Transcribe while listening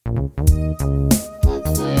Hey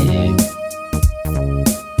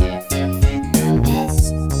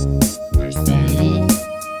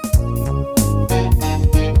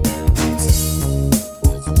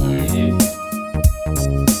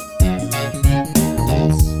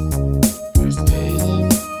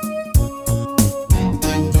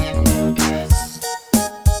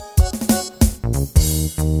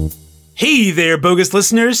there, bogus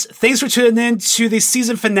listeners. Thanks for tuning in to the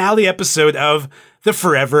season finale episode of the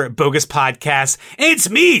Forever Bogus Podcast. And it's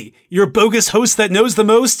me, your bogus host that knows the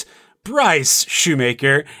most, Bryce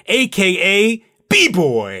Shoemaker, aka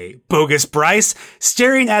B-Boy Bogus Bryce,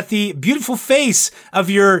 staring at the beautiful face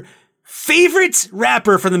of your favorite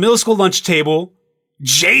rapper from the middle school lunch table,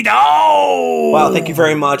 J-Dawg! Wow, thank you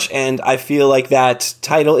very much, and I feel like that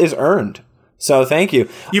title is earned. So thank you.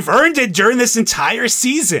 You've earned it during this entire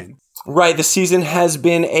season. Right, the season has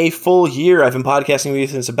been a full year. I've been podcasting with you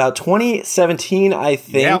since about 2017, I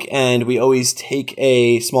think, and we always take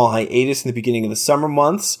a small hiatus in the beginning of the summer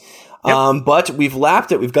months. But we've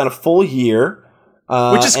lapped it. We've got a full year.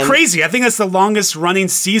 Which is crazy. I think that's the longest running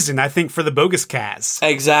season, I think, for the Bogus Cast.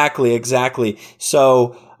 Exactly.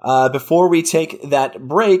 So before we take that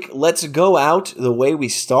break, let's go out the way we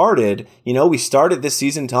started. You know, we started this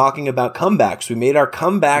season talking about comebacks. We made our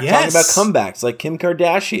comeback talking about comebacks, like Kim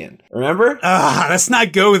Kardashian. Remember? Let's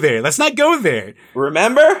not go there.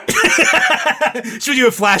 Remember? Should we do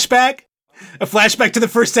a flashback? A flashback to the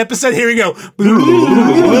first episode? Here we go.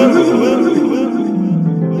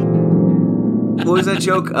 What was that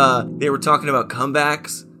joke? They were talking about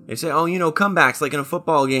comebacks. They say, comebacks, like in a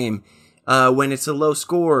football game. When it's a low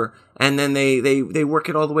score, and then they work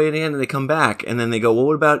it all the way to the end, and they come back, and then they go, well,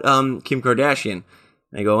 what about Kim Kardashian? And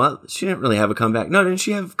they go, well, she didn't really have a comeback. No, didn't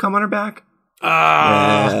she have come on her back?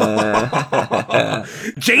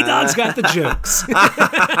 J-Dawg's got the jokes.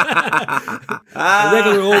 A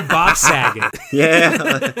regular old Bob Saget. Yeah.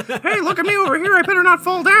 Hey, look at me over here. I better not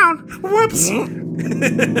fall down. Whoops.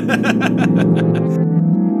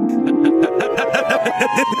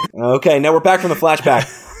 Okay, now we're back from the flashback.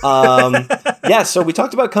 So we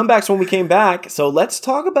talked about comebacks when we came back. So let's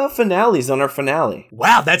talk about finales on our finale.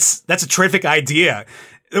 Wow, that's a terrific idea.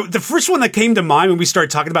 The first one that came to mind when we started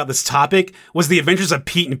talking about this topic was The Adventures of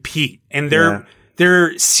Pete and Pete and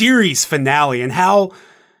their series finale and how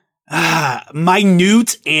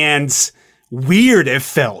minute and weird it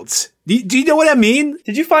felt. Do you know what I mean?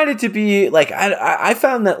 Did you find it to be like I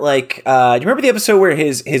found that like do you remember the episode where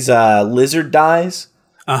his lizard dies?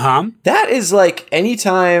 That is like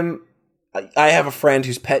anytime I have a friend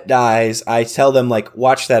whose pet dies, I tell them like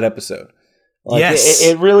watch that episode. Like, yes,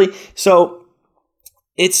 it really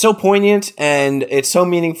it's so poignant and it's so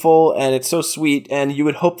meaningful and it's so sweet, and you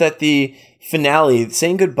would hope that the finale,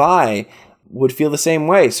 saying goodbye, would feel the same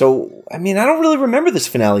way. So I mean, I don't really remember this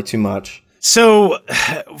finale too much. So,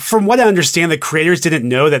 from what I understand, the creators didn't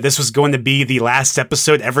know that this was going to be the last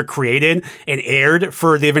episode ever created and aired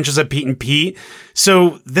for The Adventures of Pete and Pete.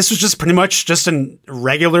 So, this was just pretty much just a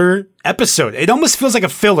regular episode. It almost feels like a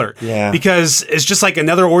filler. Yeah. Because it's just like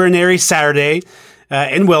another ordinary Saturday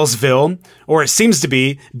in Wellsville, or it seems to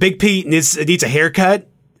be. Big Pete needs a haircut.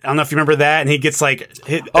 I don't know if you remember that. And he gets like,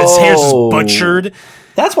 his hair's just butchered.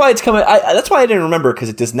 That's why it's coming. That's why I didn't remember, because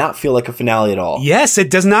it does not feel like a finale at all. Yes, it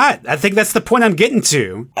does not. I think that's the point I'm getting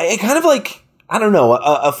to. It kind of like, I don't know,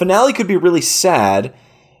 a finale could be really sad,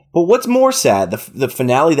 but what's more sad? The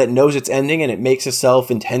finale that knows it's ending and it makes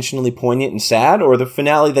itself intentionally poignant and sad, or the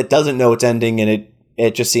finale that doesn't know it's ending and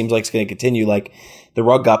it just seems like it's going to continue, like the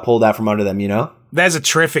rug got pulled out from under them, you know? That's a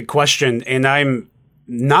terrific question, and I'm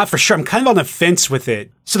not for sure. I'm kind of on the fence with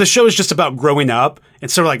it. So the show is just about growing up,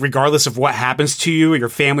 and sort of like regardless of what happens to you or your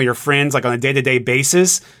family or friends, like on a day-to-day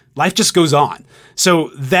basis, life just goes on. So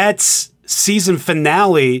that season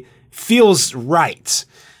finale feels right.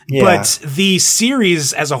 Yeah. But the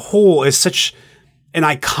series as a whole is such an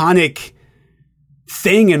iconic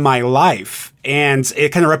thing in my life, and it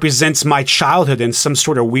kind of represents my childhood in some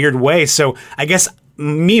sort of weird way. So I guess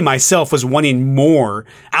myself was wanting more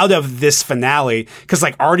out of this finale, because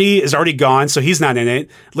like Artie is already gone, so he's not in it.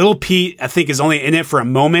 Little Pete, I think, is only in it for a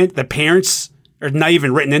moment. The parents are not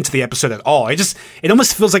even written into the episode at all. It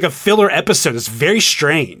almost feels like a filler episode. It's very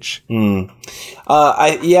strange.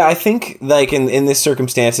 I think like in this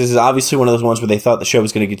circumstances is obviously one of those ones where they thought the show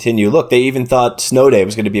was going to continue. Look, they even thought Snow Day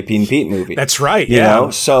was going to be a Pete and Pete movie. That's right. You know?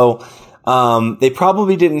 So they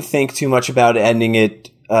probably didn't think too much about ending it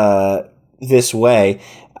this way,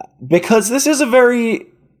 because this is a very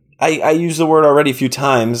I used the word already a feing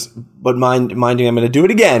times, but minding I'm going to do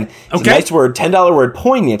it again. It's Okay. a nice word, $10 word,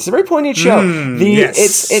 poignant. It's a very poignant show.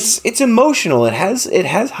 Yes. It's emotional. It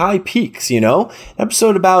has high peaks, you know? An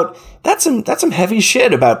episode about that's some heavy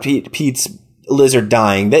shit about Pete's lizard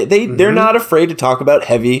dying. They're not afraid to talk about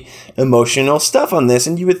heavy emotional stuff on this,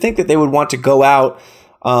 and you would think that they would want to go out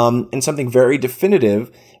in something very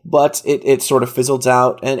definitive, but it sort of fizzles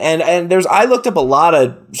out. And I looked up a lot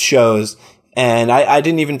of shows. And I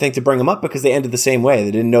didn't even think to bring them up because they ended the same way.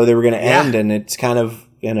 They didn't know they were going to end, and it's kind of,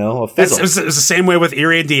 a fizzle. It was the same way with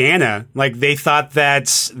Erie, Indiana. Like, they thought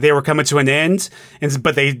that they were coming to an end,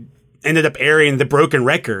 but they ended up airing The Broken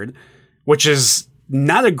Record, which is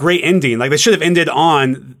not a great ending. Like, they should have ended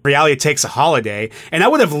on Reality Takes a Holiday. And I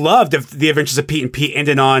would have loved if The Adventures of Pete and Pete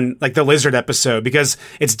ended on, like, the Lizard episode, because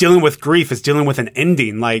it's dealing with grief. It's dealing with an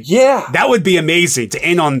ending. Like, that would be amazing to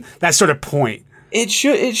end on that sort of point. It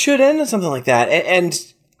should end on something like that. And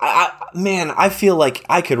I feel like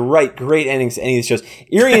I could write great endings to any of these shows.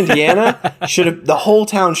 Erie, Indiana the whole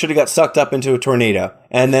town should have got sucked up into a tornado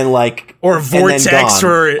and then or a vortex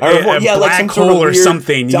or a black like some hole sort of or weird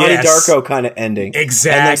something. Donnie Yes. Darko kind of ending.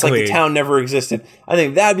 Exactly. And it's like the town never existed. I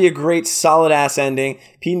think that'd be a great solid ass ending.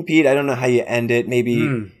 Pete and Pete, I don't know how you end it.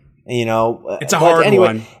 Maybe, it's a hard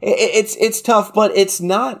one. It's tough, but it's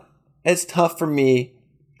not as tough for me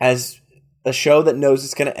as a show that knows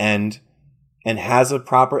it's going to end and has a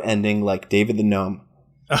proper ending like David the Gnome.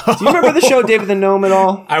 Do you remember the show David the Gnome at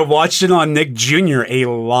all? I watched it on Nick Jr. a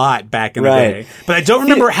lot back in the day, but I don't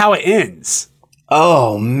remember how it ends.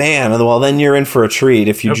 Oh, man. Well, then you're in for a treat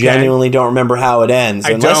if you genuinely don't remember how it ends.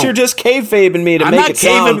 Unless you're just kayfabing me to make it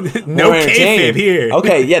sound no more entertaining. kayfabe here.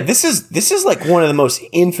 Okay, yeah, this is like one of the most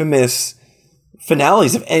infamous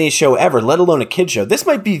finales of any show ever, let alone a kid show. This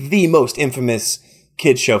might be the most infamous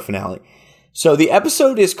kid show finale. So the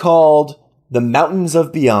episode is called The Mountains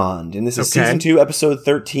of Beyond, and this is season 2, episode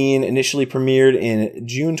 13, initially premiered in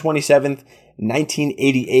June 27th,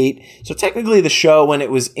 1988. So technically the show, when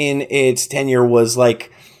it was in its tenure, was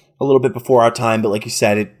like a little bit before our time, but like you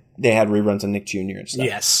said, they had reruns on Nick Jr. and stuff.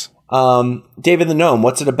 Yes. David the Gnome,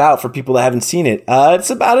 what's it about for people that haven't seen it? It's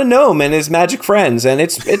about a gnome and his magic friends, and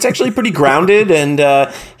it's actually pretty grounded, and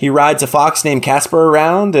he rides a fox named Casper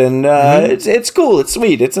around, and it's cool, it's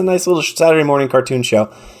sweet, it's a nice little Saturday morning cartoon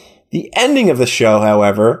show. The ending of the show,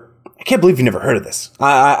 however, I can't believe you never heard of this.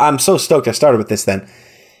 I'm so stoked I started with this then.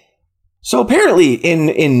 So apparently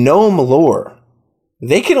in gnome lore,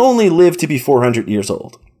 they can only live to be 400 years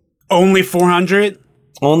old. Only 400?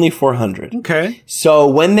 Only 400. Okay. So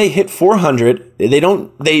when they hit 400,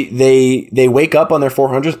 they wake up on their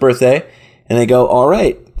 400th birthday and they go, all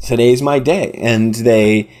right, today's my day. And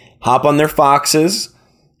they hop on their foxes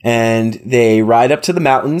and they ride up to the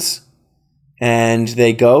mountains and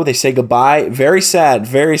they say goodbye. Very sad,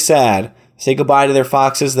 very sad. Say goodbye to their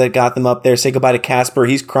foxes that got them up there. Say goodbye to Casper.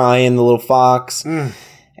 He's crying, the little fox.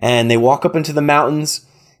 And they walk up into the mountains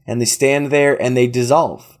and they stand there and they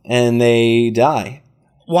dissolve and they die.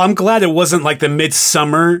 Well, I'm glad it wasn't like the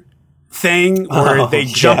Midsummer thing where they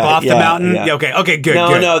jump off the mountain. Yeah. Okay, good.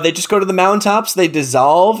 No, they just go to the mountaintops, they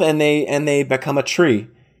dissolve, and they become a tree.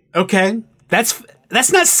 Okay, that's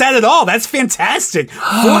not sad at all. That's fantastic.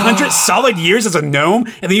 400 solid years as a gnome,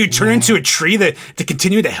 and then you turn into a tree to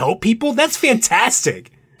continue to help people. That's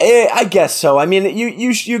fantastic. I guess so. I mean,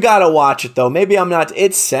 you gotta watch it though. Maybe I'm not.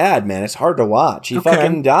 It's sad, man. It's hard to watch. He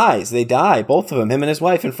fucking dies. They die, both of them. Him and his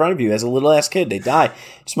wife in front of you as a little ass kid. They die.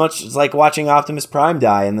 It's like watching Optimus Prime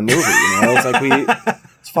die in the movie. It's like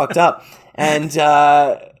it's fucked up. And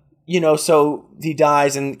so he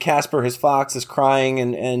dies, and Casper, his fox, is crying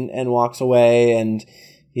and walks away, and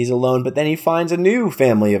he's alone. But then he finds a new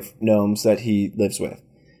family of gnomes that he lives with.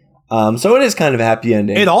 So it is kind of a happy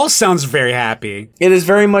ending. It all sounds very happy. It is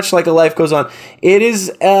very much like a life goes on. It is,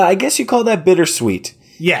 I guess you call that bittersweet.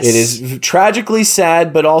 Yes. It is tragically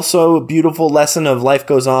sad, but also a beautiful lesson of life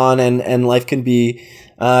goes on, and life can be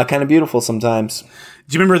kind of beautiful sometimes.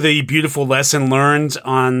 Do you remember the beautiful lesson learned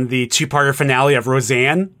on the 2-parter finale of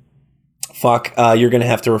Roseanne? Fuck, you're going to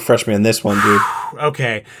have to refresh me on this one, dude.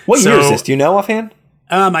 Okay. What year is this? Do you know offhand?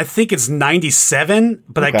 I think it's 97,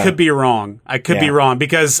 but I could be wrong. I could be wrong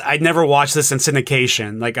because I never watched this in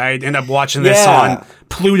syndication. Like, I end up watching this on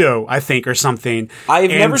Pluto, I think, or something. I've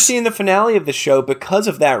never seen the finale of the show because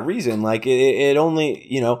of that reason. Like, it only,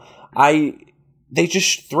 they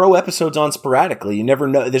just throw episodes on sporadically. You never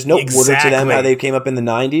know. There's no order to them, how they came up in the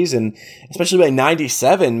 90s. And especially by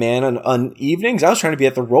 97, man, on evenings, I was trying to be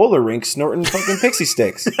at the roller rink snorting fucking pixie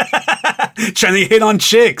sticks. Trying to hit on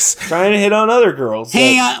chicks. Trying to hit on other girls.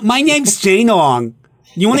 Hey, my name's Jane Long.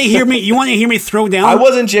 You want to hear me? You want to hear me throw down? I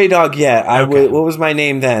wasn't J-Dog yet. Okay. What was my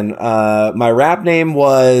name then? My rap name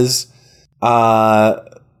was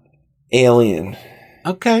Alien.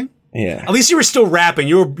 Okay. Yeah. At least you were still rapping.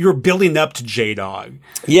 You were building up to J-Dog.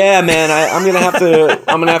 Yeah, man. I'm gonna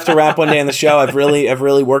have to rap one day on the show. I've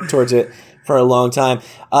really worked towards it for a long time.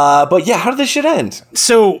 But yeah, how did this shit end?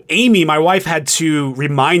 So Amy, my wife, had to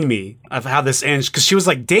remind me of how this ends because she was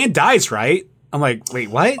like, "Dan dies, right?" I'm like, "Wait,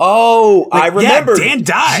 what?" Oh, I remember. Yeah, Dan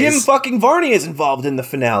dies. Jim fucking Varney is involved in the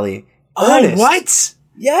finale. Oh, Ernest. what?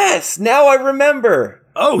 Yes, now I remember.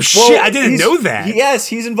 Oh shit! I didn't know that. Yes,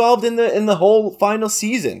 he's involved in the whole final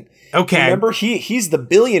season. Okay. Remember, he's the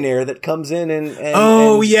billionaire that comes in and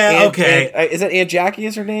okay. Is that Aunt Jackie?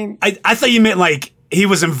 Is her name? I thought you meant like he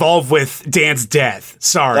was involved with Dan's death.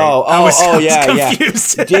 Sorry. I was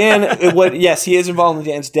confused. Yeah. Dan, yes, he is involved in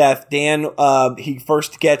Dan's death. Dan, he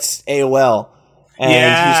first gets AOL.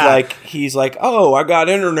 And he's like, oh, I got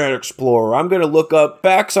Internet Explorer. I'm going to look up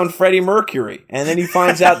facts on Freddie Mercury. And then he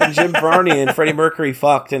finds out that Jim Varney and Freddie Mercury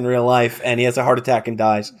fucked in real life, and he has a heart attack and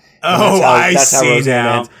dies. And that's how Roseanne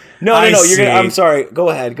now. ends. No. I'm sorry. Go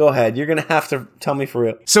ahead. You're going to have to tell me for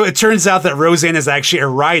real. So it turns out that Roseanne is actually a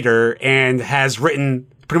writer and has written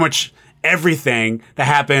pretty much everything that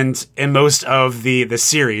happened in most of the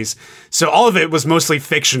series. So all of it was mostly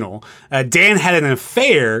fictional. Dan had an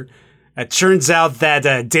affair. It turns out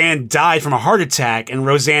that Dan died from a heart attack and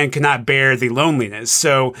Roseanne could not bear the loneliness.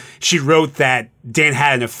 So she wrote that Dan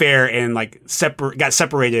had an affair and got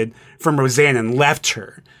separated from Roseanne and left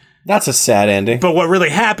her. That's a sad ending. But what really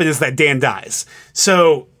happened is that Dan dies.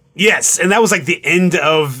 So yes, and that was like the end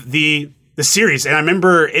of the series. And I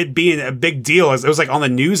remember it being a big deal. It was like on the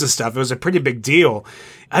news and stuff. It was a pretty big deal.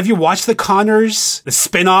 Have you watched The Connors, the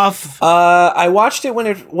spinoff? I watched it when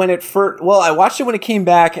it first. Well, I watched it when it came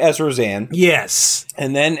back as Roseanne. Yes,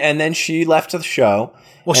 and then she left the show.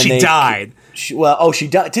 Well, she died. She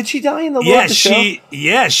died. Did she die in the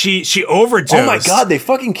show? She overdosed. Oh my god, they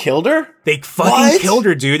fucking killed her? They fucking killed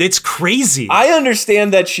her, dude. It's crazy. I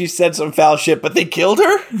understand that she said some foul shit, but they killed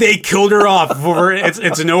her? They killed her off.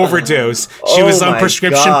 It's an overdose. She was on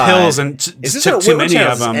prescription pills and took too many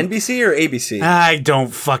of them. NBC or ABC? I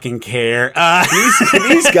don't fucking care.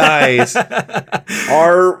 These guys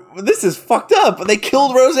are... This is fucked up. They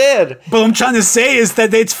killed Roseanne. But what I'm trying to say is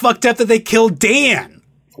that it's fucked up that they killed Dan.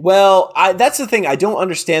 Well, that's the thing. I don't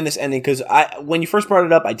understand this ending because when you first brought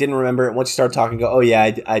it up, I didn't remember it. Once you started talking, oh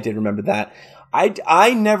yeah, I did remember that.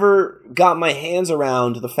 I never got my hands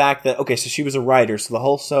around the fact that, okay, so she was a writer. So the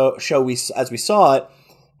whole show, as we saw it,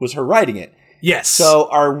 was her writing it. Yes. So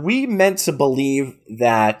are we meant to believe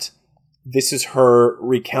that this is her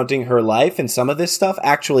recounting her life and some of this stuff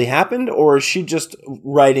actually happened? Or is she just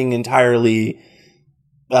writing entirely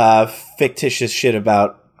fictitious shit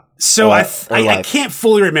about... So I can't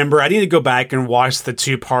fully remember. I need to go back and watch the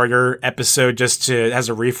 2-parter episode just as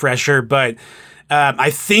a refresher. But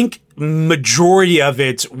I think majority of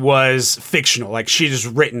it was fictional. Like she just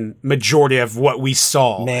written majority of what we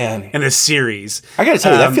saw in the series. I got to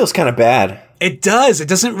tell you, that feels kind of bad. It does. It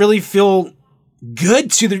doesn't really feel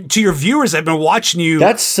good to your viewers. I've been watching you.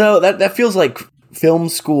 That feels like film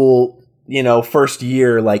school. First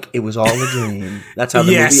year, like it was all a dream. That's how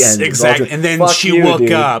the movie ends. Yes, exactly. And then she woke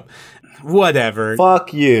up. Whatever.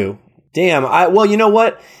 Fuck you. Damn. Well, you know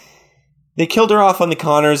what? They killed her off on the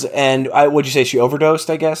Connors, and would you say she overdosed?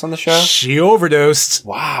 I guess on the show. She overdosed.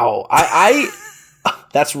 Wow.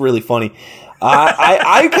 That's really funny.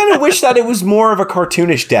 I kind of wish that it was more of a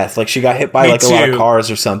cartoonish death, like she got hit by a lot of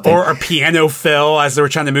cars or something, or a piano fell as they were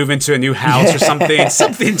trying to move into a new house or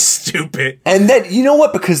something stupid. And then you know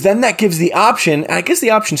what? Because then that gives the option. And I guess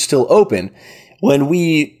the option's still open when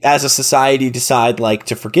we, as a society, decide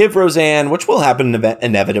to forgive Roseanne, which will happen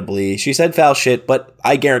inevitably. She said foul shit, but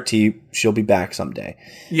I guarantee she'll be back someday.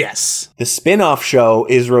 Yes. The spin-off show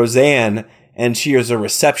is Roseanne, and she is a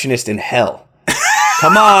receptionist in hell.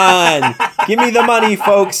 Come on. Give me the money,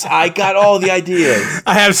 folks. I got all the ideas.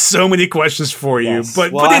 I have so many questions for you. Yes. But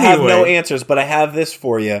anyway. I have no answers, but I have this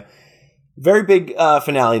for you. Very big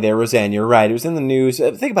finale there, Roseanne. You're right. It was in the news.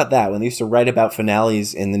 Think about that. When they used to write about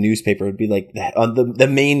finales in the newspaper, it would be like on the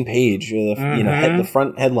main page, the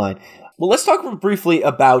front headline. Well, let's talk briefly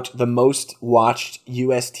about the most watched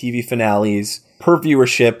U.S. TV finales per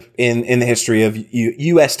viewership in the history of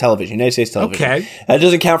U.S. television, United States television. Okay. That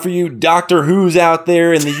doesn't count for you Doctor Who's out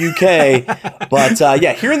there in the U.K. But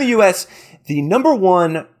here in the U.S., the number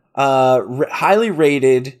one highly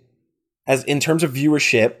rated as in terms of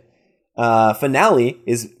viewership finale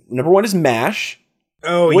is number one is MASH.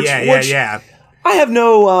 Oh, which, yeah. I have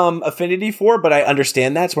no affinity for, but I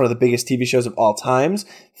understand that's one of the biggest TV shows of all times,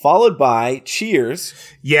 followed by Cheers.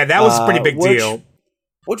 Yeah, that was a pretty big deal.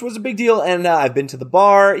 Which was a big deal, and I've been to the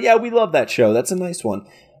bar. Yeah, we love that show. That's a nice one.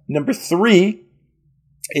 Number 3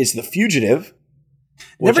 is The Fugitive.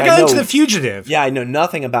 Never got into The Fugitive. Yeah, I know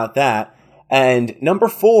nothing about that. And number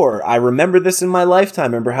 4, I remember this in my lifetime.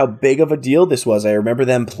 I remember how big of a deal this was. I remember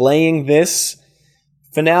them playing this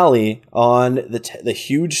finale on the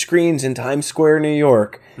huge screens in Times Square, New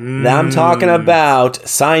York. I'm talking about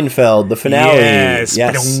Seinfeld, the finale. Yes.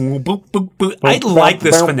 I like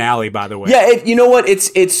this finale, by the way. Yeah, you know what?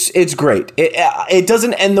 It's great. It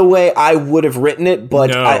doesn't end the way I would have written it, but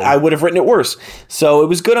no. I would have written it worse. So it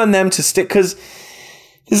was good on them to stick, because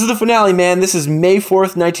this is the finale, man. This is May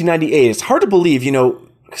 4th, 1998. It's hard to believe,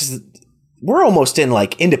 because we're almost in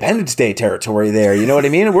like Independence Day territory there. You know what I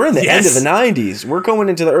mean? We're in the end of the 90s. We're going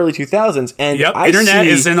into the early 2000s. And internet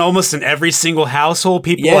is in almost in every single household.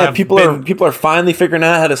 People are finally figuring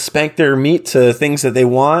out how to spank their meat to things that they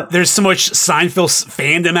want. There's so much Seinfeld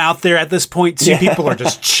fandom out there at this point, too. Yeah. People are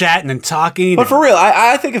just chatting and talking. But for real,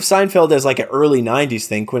 I think of Seinfeld as like an early 90s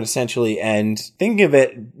thing, quintessentially. And thinking of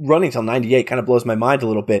it running till 98 kind of blows my mind a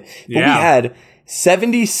little bit. But we had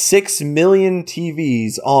 76 million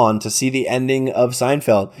TVs on to see the ending of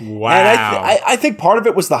Seinfeld. Wow. And I think part of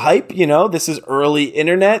it was the hype, this is early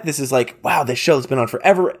internet. This is like, wow, this show's been on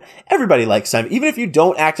forever. Everybody likes Seinfeld. Even if you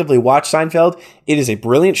don't actively watch Seinfeld, it is a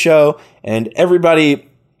brilliant show. And if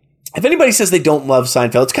anybody says they don't love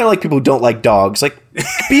Seinfeld, it's kind of like people who don't like dogs. Like,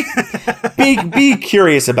 be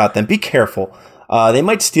curious about them. Be careful. They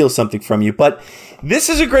might steal something from you. But this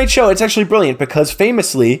is a great show. It's actually brilliant because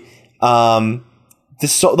famously,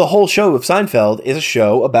 the whole show of Seinfeld is a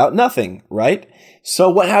show about nothing, right? So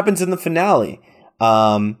what happens in the finale?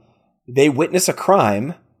 They witness a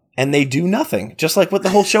crime and they do nothing, just like what the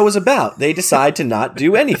whole show is about. They decide to not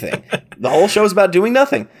do anything. The whole show is about doing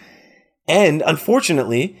nothing. And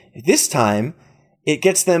unfortunately, this time, it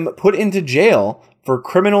gets them put into jail for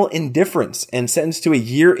criminal indifference and sentenced to a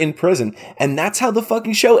year in prison. And that's how the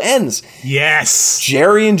fucking show ends. Yes.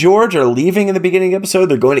 Jerry and George are leaving in the beginning of the episode.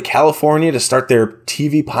 They're going to California to start their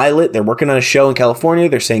TV pilot. They're working on a show in California.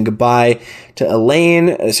 They're saying goodbye to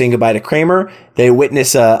Elaine, saying goodbye to Kramer. They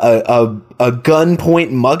witness a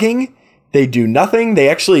gunpoint mugging. They do nothing. They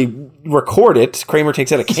actually record it. Kramer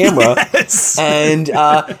takes out a camera. Yes. And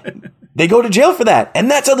they go to jail for that.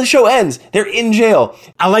 And that's how the show ends. They're in jail.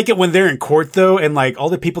 I like it when they're in court, though, and like all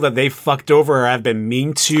the people that they fucked over or have been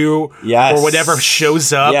mean to or whatever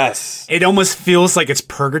shows up. Yes. It almost feels like it's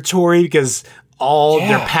purgatory because all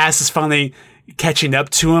their past is finally catching up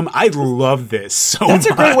to them. I love this so much. That's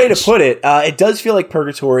a great way to put it. It does feel like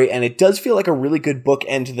purgatory, and it does feel like a really good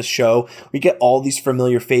bookend to the show. We get all these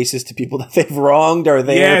familiar faces to people that they've wronged or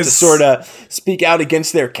they have to sort of speak out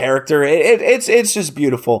against their character. It's just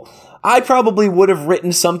beautiful. I probably would have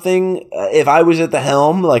written something if I was at the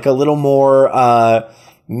helm, like a little more,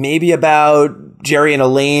 maybe about Jerry and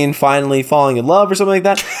Elaine finally falling in love or something like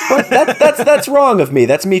that. But that's wrong of me.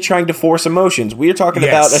 That's me trying to force emotions. We are talking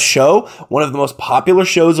about a show, one of the most popular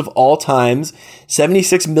shows of all times,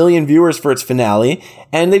 76 million viewers for its finale,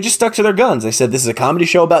 and they just stuck to their guns. They said, this is a comedy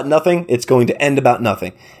show about nothing. It's going to end about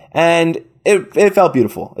nothing. And it felt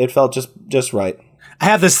beautiful. It felt just right. I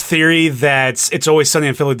have this theory that It's Always Sunny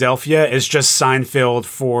in Philadelphia is just Seinfeld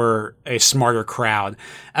for a smarter crowd.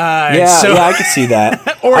 I could see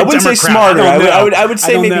that. Or I wouldn't say smarter. I would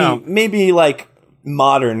say maybe like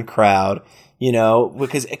modern crowd,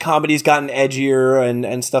 because comedy's gotten edgier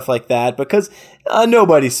and stuff like that. Because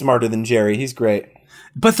nobody's smarter than Jerry. He's great.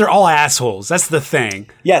 But they're all assholes. That's the thing.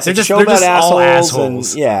 Yes, they're just assholes. All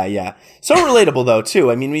assholes. Yeah. So relatable though too.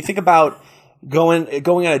 I mean, we think about going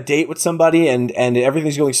on a date with somebody and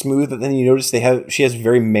everything's going smooth, and then you notice she has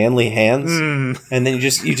very manly hands, and then you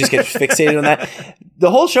just get fixated on that.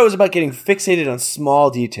 The whole show is about getting fixated on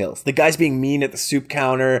small details. The guy's being mean at the soup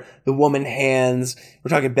counter, the woman hands. We're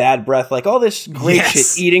talking bad breath, like all this great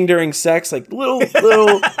shit. Eating during sex, like little.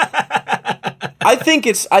 I think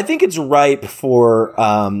it's ripe for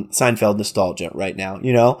Seinfeld nostalgia right now.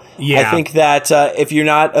 Yeah. I think that if you're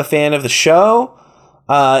not a fan of the show,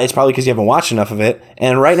 it's probably because you haven't watched enough of it.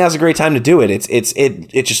 And right now is a great time to do it.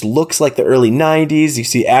 It just looks like the early 90s. You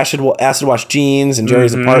see acid wash jeans in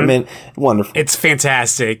Jerry's apartment. Wonderful. It's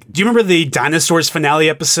fantastic. Do you remember the Dinosaurs finale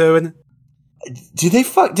episode? Did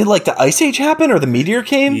like the Ice Age happen or the meteor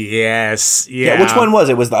came? Yes. Yeah. Which one was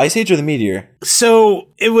it? Was the Ice Age or the meteor? So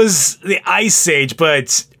it was the Ice Age,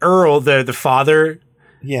 but Earl, the father,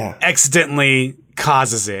 accidentally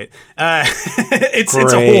causes it. It's a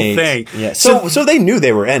whole thing. Yeah. So they knew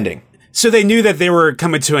they were ending. So they knew that they were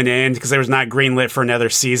coming to an end because they was not greenlit for another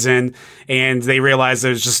season, and they realized it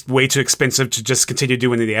was just way too expensive to just continue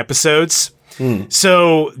doing the episodes.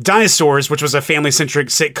 So Dinosaurs, which was a family-centric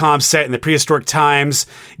sitcom set in the prehistoric times,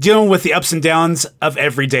 dealing with the ups and downs of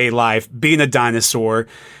everyday life, being a dinosaur.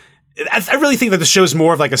 I really think that the show is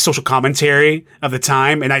more of like a social commentary of the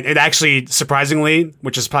time, and it actually, surprisingly,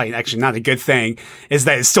 which is probably actually not a good thing, is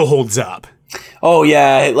that it still holds up. Oh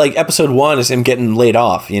yeah, like episode 1 is him getting laid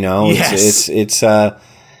off. Yes. It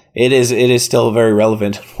is still very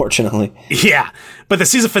relevant, unfortunately. Yeah, but the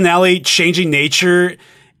season finale, Changing Nature,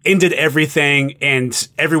 ended everything and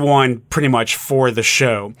everyone pretty much for the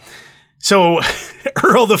show. So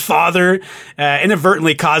Earl the father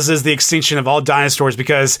inadvertently causes the extinction of all dinosaurs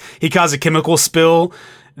because he caused a chemical spill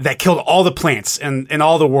that killed all the plants in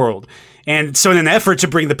all the world. And so in an effort to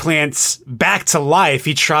bring the plants back to life,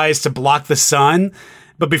 he tries to block the sun.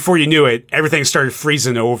 But before you knew it, everything started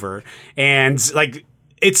freezing over. And like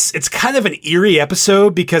it's kind of an eerie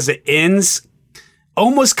episode because it ends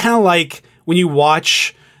almost kind of like when you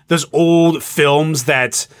watch those old films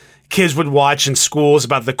that kids would watch in schools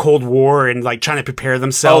about the Cold War and like trying to prepare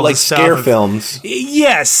themselves. Oh, like scare films.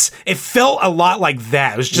 Yes. It felt a lot like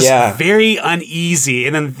that. It was just very uneasy.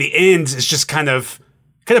 And then the end is just kind of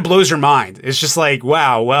blows your mind. It's just like,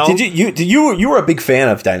 wow, well. You were a big fan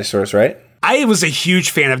of dinosaurs, right? I was a huge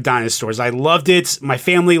fan of dinosaurs. I loved it. My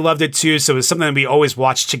family loved it too. So it was something that we always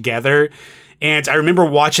watched together. And I remember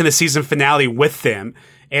watching the season finale with them.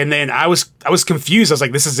 And then I was confused. I was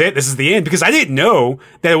like, this is it. This is the end. Because I didn't know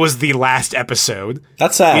that it was the last episode.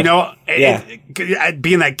 That's sad.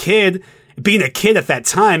 Being a kid at that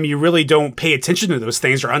time, you really don't pay attention to those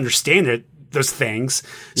things or understand those things.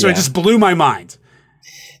 So it just blew my mind.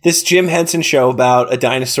 This Jim Henson show about a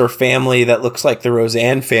dinosaur family that looks like the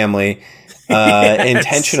Roseanne family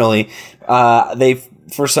intentionally. They,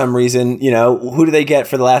 for some reason, who do they get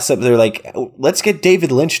for the last episode? They're like, let's get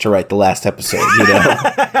David Lynch to write the last episode,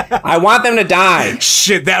 I want them to die.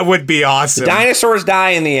 Shit, that would be awesome. The dinosaurs die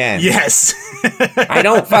in the end. Yes. I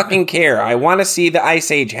don't fucking care. I want to see the Ice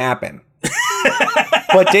Age happen.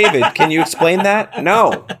 But David, can you explain that?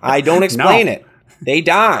 No, I don't explain it. They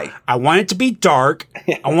die. I want it to be dark.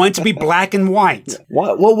 I want it to be black and white.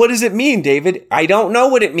 What does it mean, David? I don't know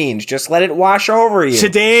what it means. Just let it wash over you.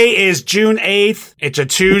 Today is June 8th. It's a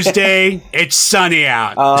Tuesday. It's sunny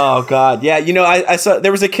out. Oh, God. Yeah, I saw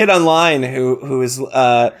there was a kid online who was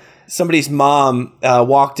somebody's mom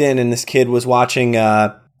walked in and this kid was watching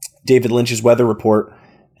David Lynch's weather report,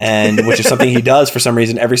 and which is something he does for some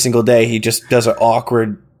reason every single day. He just does an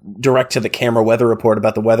awkward direct to the camera weather report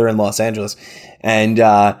about the weather in Los Angeles. And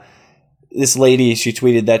this lady, she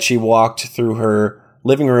tweeted that she walked through her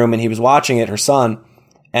living room and he was watching it, her son,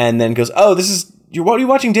 and then goes, oh, what are you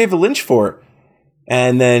watching David Lynch for?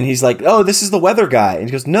 And then he's like, oh, this is the weather guy. And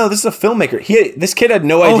he goes, no, this is a filmmaker. This kid had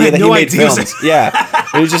no idea that he made films. Yeah.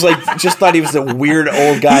 He was just thought he was a weird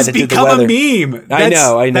old guy that did the weather. He's become a meme. I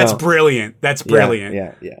know. That's brilliant. That's brilliant.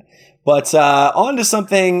 Yeah. But on to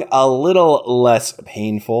something a little less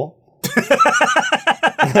painful.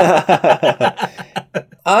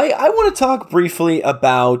 I want to talk briefly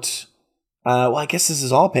about, I guess this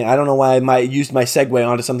is all pain. I don't know why I used my segue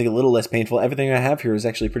onto something a little less painful. Everything I have here is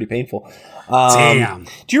actually pretty painful. Damn.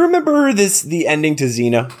 Do you remember the ending to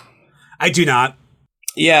Xena? I do not.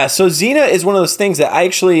 Yeah, so Xena is one of those things that I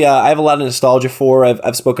actually I have a lot of nostalgia for.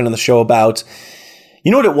 I've spoken on the show about.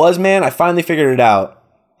 You know what it was, man? I finally figured it out.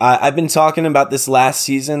 I've been talking about this whole last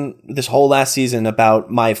season, about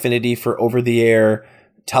my affinity for over-the-air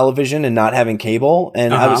television and not having cable.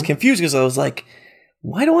 And I was confused because I was like,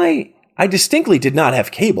 why do I distinctly did not have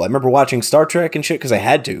cable. I remember watching Star Trek and shit because I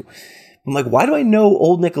had to. I'm like, why do I know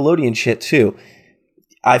old Nickelodeon shit too?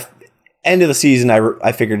 End of the season,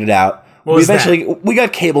 I figured it out. We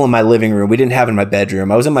got cable in my living room. We didn't have it in my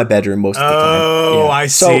bedroom. I was in my bedroom most of the time. Oh, yeah. I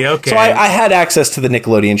see. Okay. So I had access to the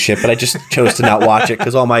Nickelodeon shit, but I just chose to not watch it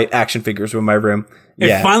because all my action figures were in my room.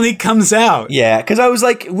 It finally comes out. Yeah, because I was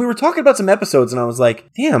like, we were talking about some episodes, and I was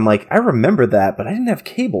like, damn, like, I remember that, but I didn't have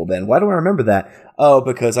cable then. Why do I remember that? Oh,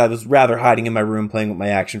 because I was rather hiding in my room playing with my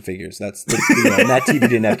action figures. That's and that TV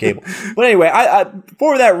didn't have cable. But anyway, I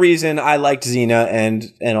for that reason, I liked Xena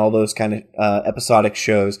and all those kind of episodic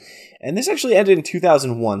shows. And this actually ended in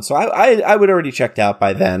 2001, so I would already checked out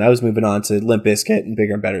by then. I was moving on to Limp Bizkit and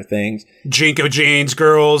bigger and better things. Jinko jeans,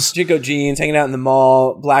 girls. Jinko jeans, hanging out in the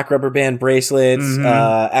mall, black rubber band bracelets,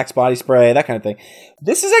 Axe body spray, that kind of thing.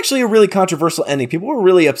 This is actually a really controversial ending. People were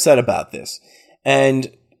really upset about this.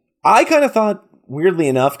 And I kind of thought, weirdly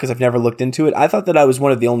enough, because I've never looked into it, I thought that I was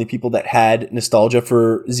one of the only people that had nostalgia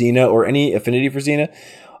for Xena or any affinity for Xena.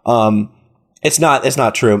 It's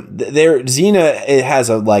not true. Xena, it has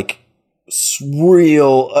a like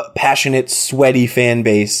real passionate, sweaty fan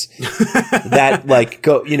base that like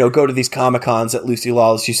go to these Comic-Cons that Lucy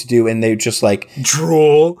Lawless used to do, and they just like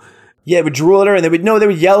Drool. Yeah, would drool at her, and they would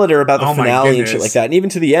yell at her about the finale and shit like that, and even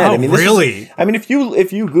to the end. Oh, I mean, really?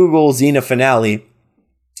 If you Google Xena finale,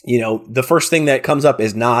 the first thing that comes up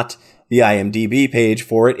is not the IMDb page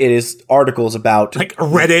for it. It is articles about like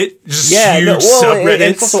Reddit, just huge and subreddits.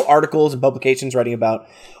 it's also articles and publications writing about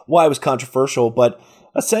why it was controversial. But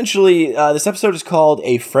essentially, this episode is called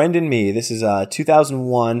 "A Friend in Me." This is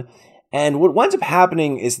 2001, and what winds up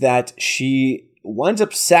happening is that she winds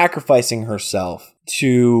up sacrificing herself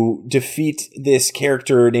to defeat this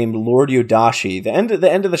character named Lord Yodashi. The end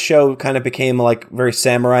of the show kind of became like very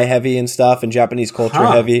samurai heavy and stuff, and Japanese culture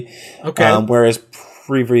heavy. Okay. Whereas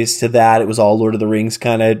previous to that, it was all Lord of the Rings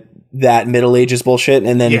kind of that Middle Ages bullshit,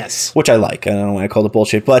 and then which I like. I don't know why I called it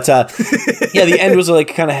bullshit, but the end was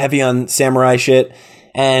like kind of heavy on samurai shit,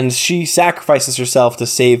 and she sacrifices herself to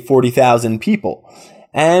save 40,000 people.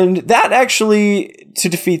 And that actually, to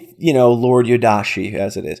defeat, Lord Yodashi,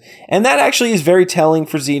 as it is. And that actually is very telling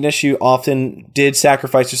for Xena. She often did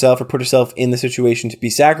sacrifice herself or put herself in the situation to be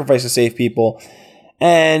sacrificed to save people.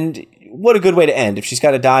 And what a good way to end. If she's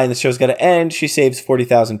got to die and the show's got to end, she saves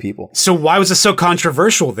 40,000 people. So why was it so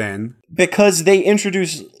controversial then? Because they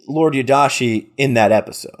introduced Lord Yodashi in that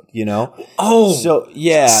episode, Oh. So,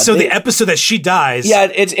 yeah. So the episode that she dies. Yeah,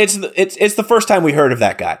 it's the first time we heard of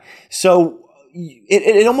that guy. So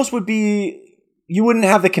it almost would be, you wouldn't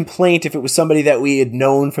have the complaint if it was somebody that we had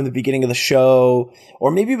known from the beginning of the show, or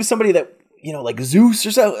maybe it was somebody that, like Zeus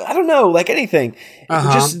or so. I don't know, like anything.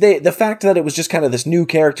 Just the fact that it was just kind of this new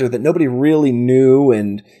character that nobody really knew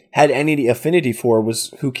and had any affinity for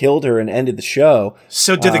was who killed her and ended the show.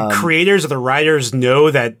 So did the creators or the writers know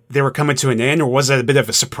that they were coming to an end, or was it a bit of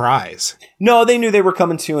a surprise? No, they knew they were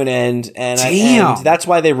coming to an end, and that's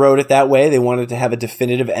why they wrote it that way. They wanted to have a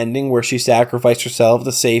definitive ending where she sacrificed herself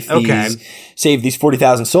to save these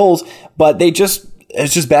 40,000 souls, but it's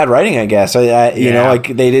just bad writing, I guess. Like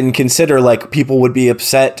they didn't consider like people would be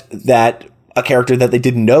upset that a character that they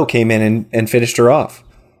didn't know came in and finished her off.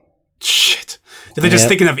 Shit. They're just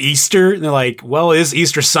thinking of Easter, and they're like, well, it is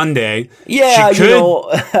Easter Sunday. Yeah,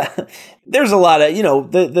 there's a lot of,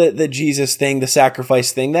 the Jesus thing, the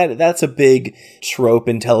sacrifice thing, that's a big trope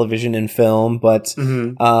in television and film, but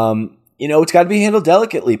it's got to be handled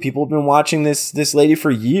delicately. People have been watching this lady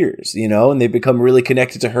for years, and they've become really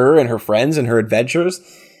connected to her and her friends and her adventures.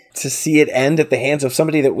 To see it end at the hands of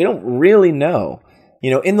somebody that we don't really know,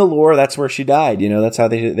 in the lore, that's where she died. That's how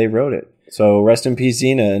they wrote it. So rest in peace,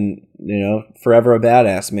 Xena, and forever a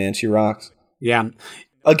badass, man. She rocks. Yeah.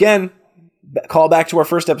 Again, call back to our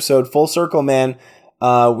first episode, full circle, man.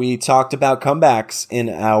 We talked about comebacks in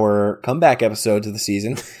our comeback episodes of the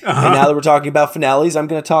season. And now that we're talking about finales, I'm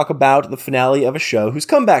going to talk about the finale of a show whose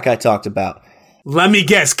comeback I talked about. Let me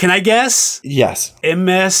guess. Can I guess? Yes.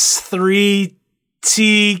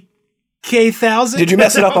 MS3TK1000? Did you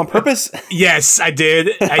mess it up on purpose? Yes, I did.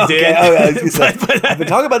 I did. I've been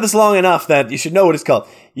talking about this long enough that you should know what it's called.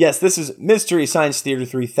 Yes, this is Mystery Science Theater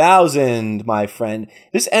 3000, my friend.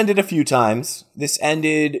 This ended a few times. This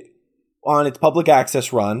ended on its public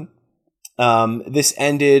access run. This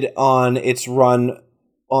ended on its run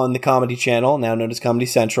on the Comedy Channel, now known as Comedy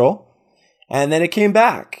Central. And then it came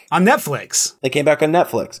back. On Netflix. It came back on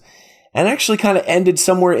Netflix. And actually kind of ended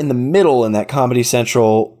somewhere in the middle in that Comedy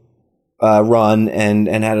Central run and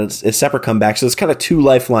had a separate comeback. So there's kind of two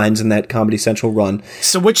lifelines in that Comedy Central run.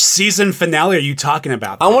 So which season finale are you talking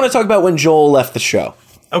about? I want to talk about when Joel left the show.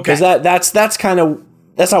 Okay. Because that's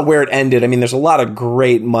not where it ended. I mean, there's a lot of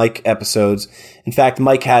great Mike episodes. In fact,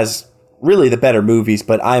 Mike has really the better movies,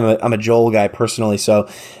 but I'm a Joel guy personally. So,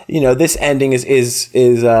 this ending is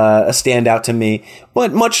a standout to me.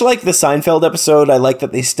 But much like the Seinfeld episode, I like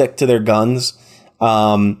that they stick to their guns.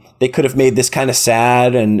 They could have made this kind of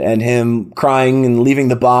sad and him crying and leaving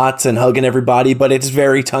the bots and hugging everybody, but it's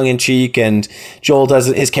very tongue in cheek, and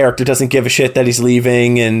his character doesn't give a shit that he's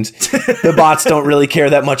leaving, and the bots don't really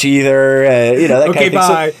care that much either. That okay, kind of thing.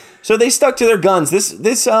 bye. So they stuck to their guns.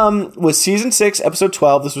 This was season 6, episode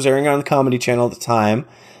 12. This was airing on the Comedy Channel at the time.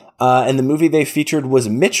 And the movie they featured was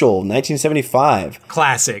Mitchell, 1975.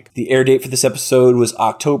 Classic. The air date for this episode was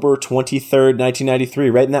October 23rd,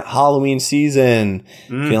 1993, right in that Halloween season.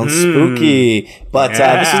 Feeling spooky. But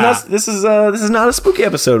this is not a spooky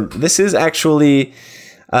episode. This is actually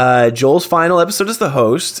Joel's final episode as the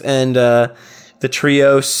host, and the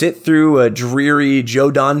trio sit through a dreary Joe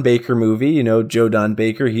Don Baker movie. Joe Don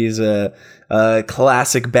Baker, he's a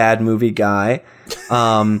classic bad movie guy.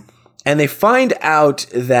 And they find out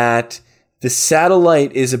that the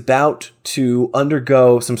satellite is about to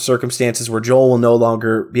undergo some circumstances where Joel will no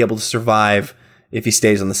longer be able to survive if he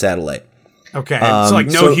stays on the satellite. Okay. So like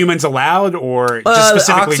no humans allowed, or just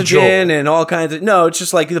specifically oxygen Joel? and all kinds of... No, it's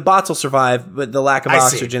just like the bots will survive, but the lack of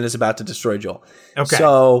oxygen is about to destroy Joel. Okay.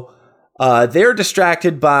 So they're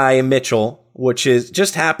distracted by Mitchell, which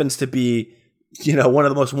just happens to be, one of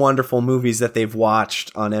the most wonderful movies that they've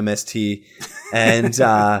watched on MST. And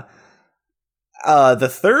the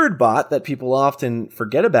third bot that people often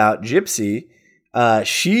forget about, Gypsy,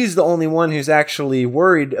 she's the only one who's actually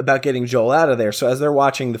worried about getting Joel out of there. So as they're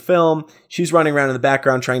watching the film, she's running around in the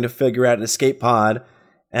background trying to figure out an escape pod,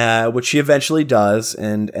 which she eventually does,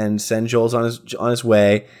 and send Joel's on his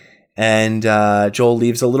way. And Joel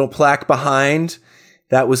leaves a little plaque behind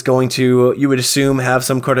that was going to, you would assume, have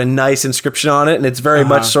some kind of nice inscription on it, and it's very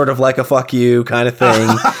much sort of like a "fuck you" kind of thing.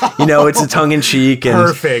 It's a tongue in cheek. And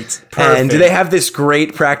Perfect. And they have this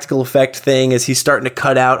great practical effect thing as he's starting to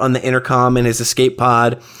cut out on the intercom in his escape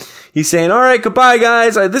pod. He's saying, "All right, goodbye,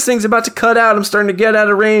 guys. This thing's about to cut out. I'm starting to get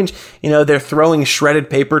out of range." They're throwing shredded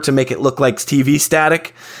paper to make it look like TV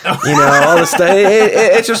static. All this stuff.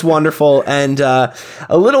 It's just wonderful. And a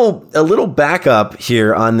little backup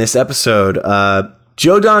here on this episode.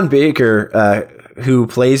 Joe Don Baker, who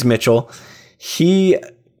plays Mitchell, he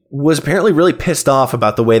was apparently really pissed off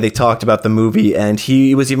about the way they talked about the movie, and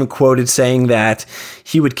he was even quoted saying that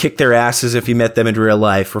he would kick their asses if he met them in real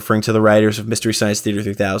life, referring to the writers of Mystery Science Theater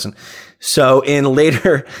 3000. So in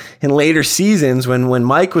later seasons, when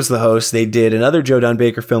Mike was the host, they did another Joe Don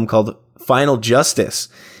Baker film called Final Justice,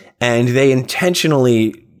 and they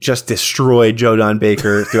intentionally just destroyed Joe Don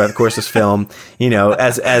Baker throughout the course of this film.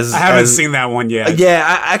 As I haven't seen that one yet. Yeah,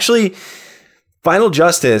 actually, Final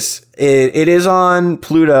Justice, it is on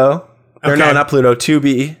Pluto. Or no, not Pluto,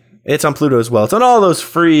 Tubi. It's on Pluto as well. It's on all those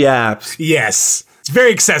free apps. Yes. It's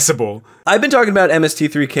very accessible. I've been talking about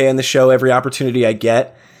MST3K on the show every opportunity I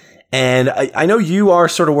get. And I know you are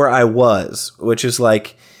sort of where I was, which is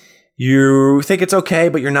like, you think it's okay,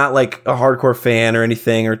 but you're not like a hardcore fan or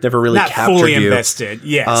anything, or it never really captured you. Not fully invested,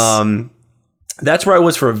 yes. That's where I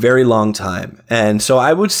was for a very long time. And so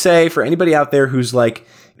I would say for anybody out there who's like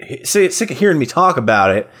sick of hearing me talk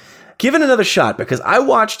about it, give it another shot, because I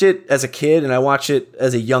watched it as a kid and I watched it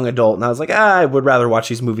as a young adult, and I was like, I would rather watch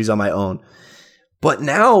these movies on my own. But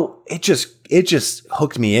now it just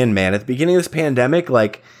hooked me in, man. At the beginning of this pandemic,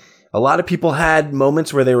 like, a lot of people had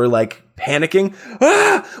moments where they were like panicking.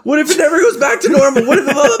 What if it never goes back to normal? What if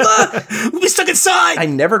blah, blah, blah? We'll be stuck inside. I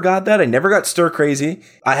never got that. I never got stir crazy.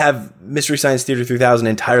 I have Mystery Science Theater 3000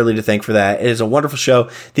 entirely to thank for that. It is a wonderful show.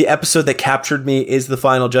 The episode that captured me is the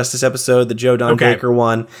Final Justice episode, the Joe Don Baker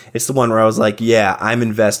one. It's the one where I was like, yeah, I'm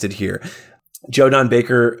invested here. Joe Don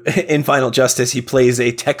Baker in Final Justice, he plays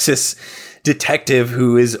a Texas detective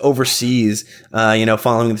who is overseas,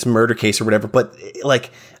 following this murder case or whatever. But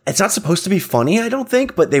like, it's not supposed to be funny, I don't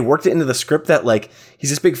think, but they worked it into the script that like he's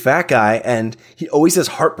this big fat guy and he always has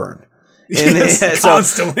heartburn. And yes,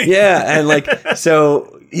 constantly. Yeah, and like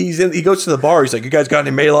so he goes to the bar. He's like, "You guys got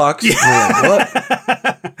any Maalox?" Yeah.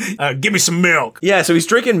 What? Give me some milk. Yeah, so he's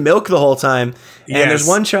drinking milk the whole time. And yes.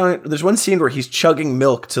 there's one scene where he's chugging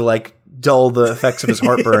milk to like dull the effects of his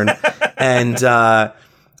heartburn. And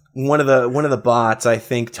one of the bots, I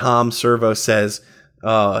think Tom Servo says,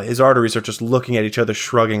 his arteries are just looking at each other,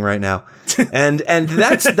 shrugging right now. And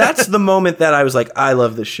that's the moment that I was like, I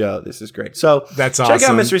love this show. This is great. So that's awesome. Check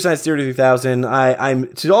out Mystery Science Theater 3000.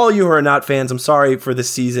 I'm to all you who are not fans, I'm sorry for this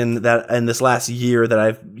season and this last year that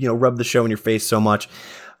I've rubbed the show in your face so much.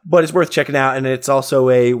 But it's worth checking out, and it's also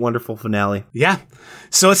a wonderful finale. Yeah.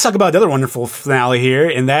 So let's talk about another wonderful finale here,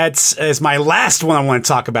 and that is my last one I want to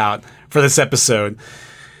talk about for this episode.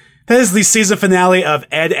 That is the season finale of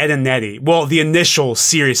Ed, Edd and Eddy. Well, the initial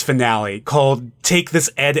series finale called Take This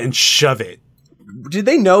Ed and Shove It. Did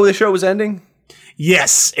they know the show was ending?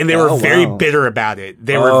 Yes, and they were very bitter about it.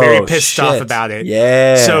 They were very pissed off about it.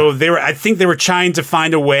 Yeah. So I think they were trying to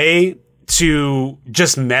find a way to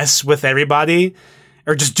just mess with everybody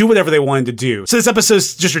or just do whatever they wanted to do. So this episode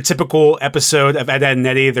is just your typical episode of Ed, Edd and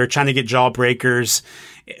Eddy. They're trying to get Jawbreakers,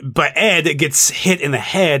 but Ed gets hit in the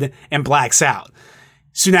head and blacks out.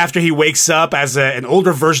 Soon after, he wakes up as an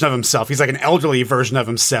older version of himself. He's like an elderly version of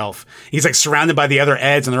himself. He's like surrounded by the other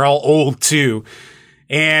Eds, and they're all old too.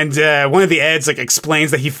 And one of the Eds like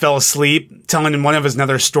explains that he fell asleep, telling one of his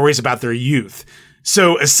other stories about their youth.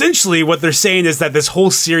 So essentially, what they're saying is that this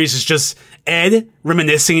whole series is just Ed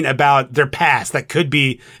reminiscing about their past that could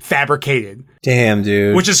be fabricated. Damn,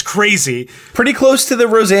 dude. Which is crazy. Pretty close to the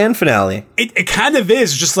Roseanne finale. It kind of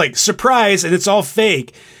is, just like surprise, and it's all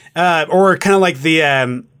fake. Or kind of like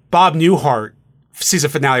the Bob Newhart season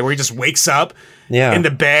finale where he just wakes up in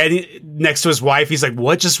the bed next to his wife. He's like,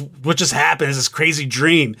 what just happened? It's this crazy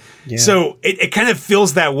dream. Yeah. So it kind of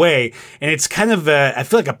feels that way. And it's kind of I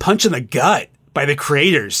feel like a punch in the gut by the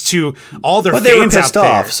creators to all their fans out there. They were pissed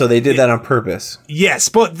off, so they did that on purpose. Yes,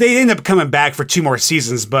 but they ended up coming back for 2 more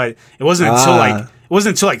seasons, but it wasn't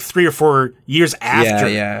until like 3 or 4 years after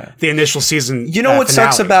the initial season. You know what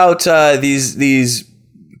finale. sucks about these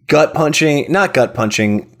gut punching, not gut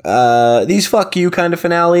punching, these fuck you kind of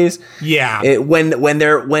finales? Yeah.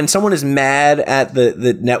 When someone is mad at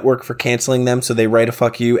the network for canceling them, so they write a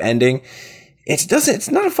fuck you ending.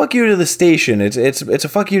 It's not a fuck you to the station. It's a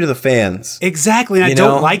fuck you to the fans. Exactly, and I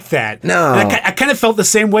don't like that. No. And I kind of felt the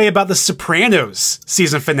same way about the Sopranos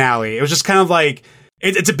season finale. It was just kind of like,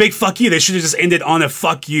 it's a big fuck you. They should have just ended on a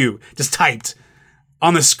fuck you, just typed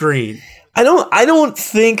on the screen. I don't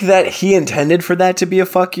think that he intended for that to be a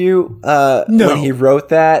fuck you when he wrote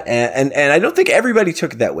that, and I don't think everybody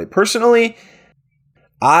took it that way. Personally,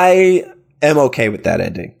 I am okay with that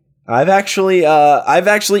ending. I've actually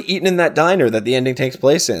eaten in that diner that the ending takes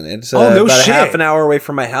place in. It's about a half an hour away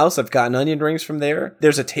from my house. I've gotten onion rings from there.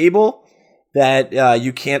 There's a table that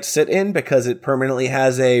you can't sit in because it permanently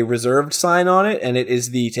has a reserved sign on it, and it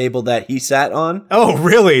is the table that he sat on. Oh,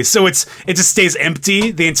 really? So it just stays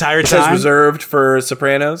empty the entire time? It says reserved for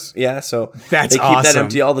Sopranos. Yeah, so that's they keep that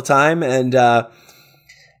empty all the time. And I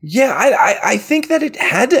think that it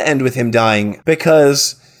had to end with him dying,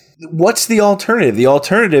 because what's the alternative? The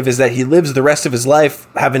alternative is that he lives the rest of his life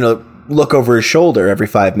having to look over his shoulder every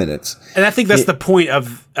 5 minutes. And I think that's the point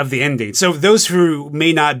of the ending. So those who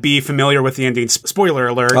may not be familiar with the ending, spoiler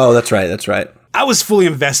alert. Oh, that's right. I was fully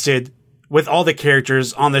invested with all the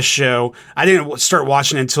characters on the show. I didn't start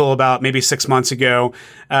watching until about maybe 6 months ago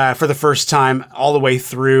for the first time all the way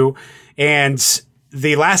through. And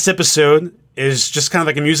the last episode is just kind of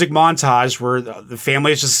like a music montage where the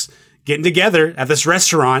family is just getting together at this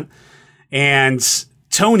restaurant, and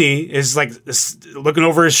Tony is like looking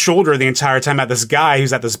over his shoulder the entire time at this guy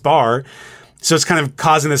who's at this bar. So it's kind of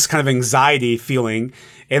causing this kind of anxiety feeling.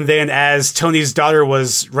 And then as Tony's daughter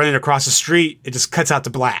was running across the street, it just cuts out to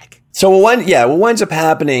black. So what winds up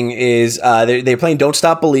happening is they're playing Don't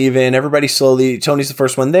Stop Believin'. Everybody slowly, Tony's the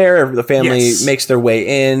first one there. The family makes their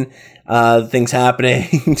way in. Things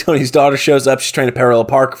happening. Tony's daughter shows up. She's trying to parallel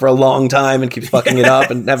park for a long time and keeps fucking it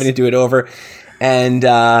up and having to do it over. And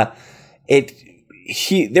there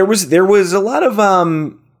was a lot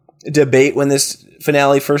of debate when this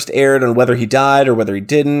finale first aired on whether he died or whether he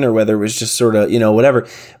didn't, or whether it was just sort of, whatever.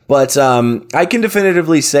 But I can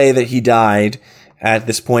definitively say that he died at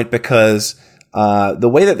this point, because the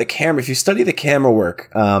way that the camera, if you study the camera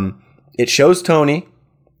work, it shows Tony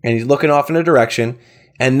and he's looking off in a direction.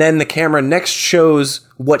 And then the camera next shows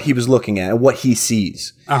what he was looking at and what he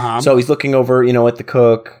sees. Uh-huh. So he's looking over, at the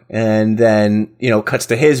cook, and then, cuts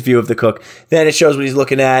to his view of the cook. Then it shows what he's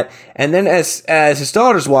looking at. And then as his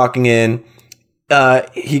daughter's walking in,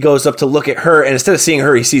 he goes up to look at her, and instead of seeing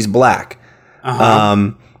her, he sees black.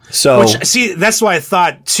 Uh-huh. That's why I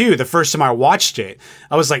thought, too, the first time I watched it.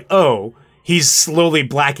 I was like, oh, he's slowly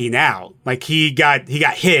blacking out. Like he got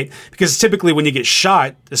hit, because typically when you get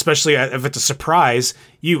shot, especially if it's a surprise,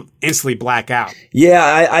 you instantly black out.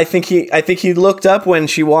 Yeah, I think he looked up when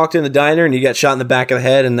she walked in the diner and he got shot in the back of the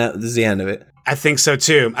head, and that was the end of it. I think so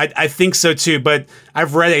too. I think so too. But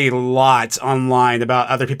I've read a lot online about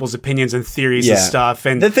other people's opinions and theories and stuff.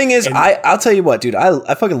 And the thing is, I'll tell you what, dude.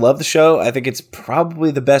 I fucking love the show. I think it's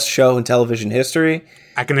probably the best show in television history.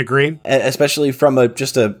 I can agree, especially from a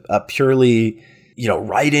purely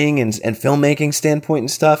writing and filmmaking standpoint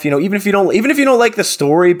and stuff. Even if you don't like the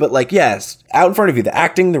story, but like, yes, out in front of you, the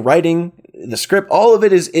acting, the writing, the script, all of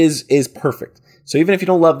it is perfect. So even if you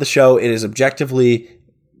don't love the show, it is objectively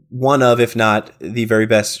one of, if not the very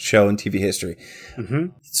best show in TV history. Mm-hmm.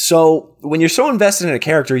 So when you're so invested in a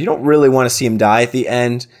character, you don't really want to see him die at the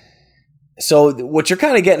end. So what you're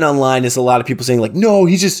kind of getting online is a lot of people saying like, no,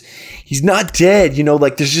 he's not dead.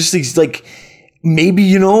 Like there's just these like,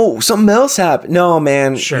 maybe, something else happened. No,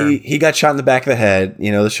 man, sure. He got shot in the back of the head.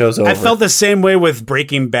 The show's over. I felt the same way with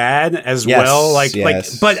Breaking Bad as well.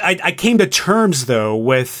 But I came to terms though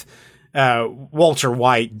with Walter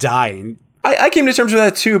White dying. I came to terms with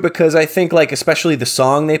that too, because I think like, especially the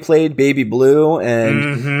song they played, Baby Blue,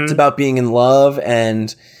 and it's about being in love,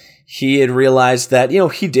 and he had realized that,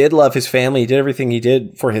 he did love his family. He did everything he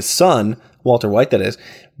did for his son, Walter White, that is,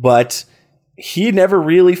 but he never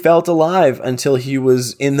really felt alive until he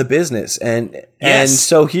was in the business. And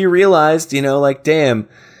so he realized, like, damn,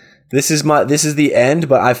 this is the end,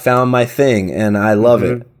 but I found my thing and I love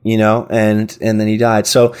it, and then he died.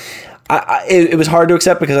 So It was hard to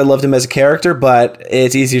accept because I loved him as a character, but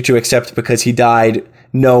it's easier to accept because he died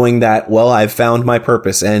knowing that, well, I've found my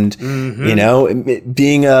purpose. And, you know,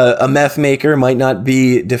 being a meth maker might not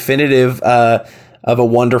be definitive of a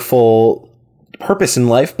wonderful purpose in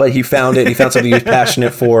life, but he found it. He found something he was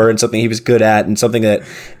passionate for and something he was good at and something that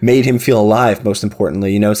made him feel alive, most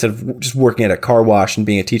importantly, you know, instead of just working at a car wash and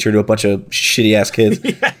being a teacher to a bunch of shitty ass kids,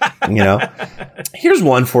 you know. Here's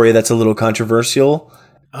one for you that's a little controversial.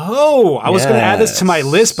 Oh, I was going to add this to my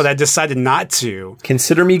list, but I decided not to.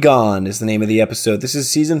 Consider Me Gone is the name of the episode. This is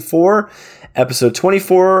season 4, episode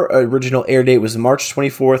 24. Original air date was March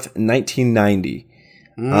 24th, 1990.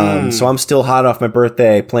 So I'm still hot off my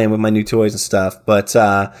birthday playing with my new toys and stuff. But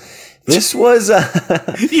this was...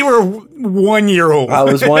 You were 1 year old. I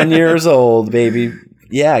was 1 year old, baby.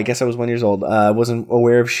 Yeah, I guess I was 1 year old. I wasn't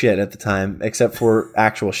aware of shit at the time, except for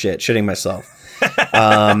actual shit, shitting myself.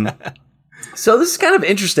 So this is kind of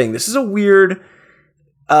interesting. This is a weird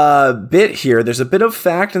bit here. There's a bit of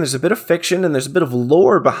fact and there's a bit of fiction and there's a bit of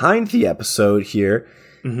lore behind the episode here.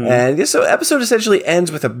 And this episode essentially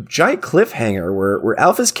ends with a giant cliffhanger where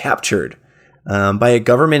Alf is captured by a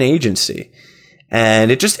government agency.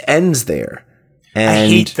 And it just ends there. And, I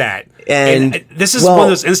hate that. And this is one of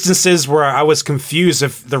those instances where I was confused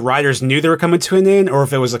if the writers knew they were coming to an end or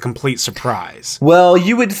if it was a complete surprise. Well,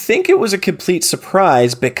 you would think it was a complete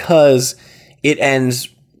surprise because it ends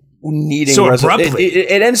needing so abruptly.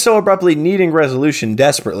 It ends so abruptly, needing resolution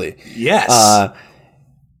desperately. Yes.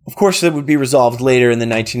 Of course, that would be resolved later in the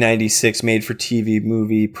 1996 made-for-TV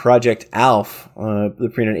movie Project Alf,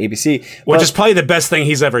 the premiere on ABC. Which is probably the best thing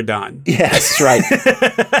he's ever done. Yes, right.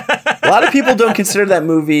 A lot of people don't consider that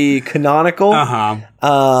movie canonical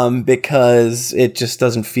because it just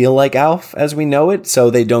doesn't feel like Alf as we know it, so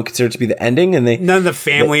they don't consider it to be the ending. And none of the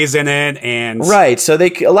family's in it. And right, so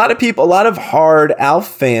a lot of hard Alf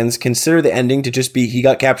fans consider the ending to just be he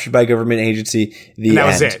got captured by a government agency, and that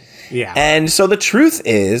was it. Yeah. And so the truth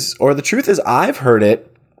is I've heard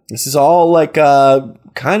it. This is all like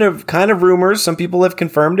kind of rumors. Some people have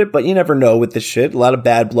confirmed it, but you never know with this shit. A lot of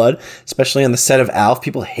bad blood, especially on the set of Alf.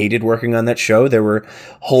 People hated working on that show. There were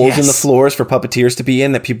holes in the floors for puppeteers to be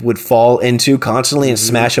in that people would fall into constantly and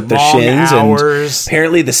smash up their shins. Hours. And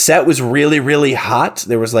apparently the set was really, really hot.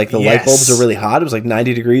 There was like the light bulbs were really hot. It was like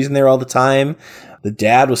 90 degrees in there all the time. The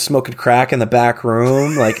dad was smoking crack in the back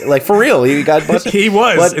room, like for real. He got busted. He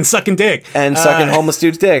was and sucking dick and sucking homeless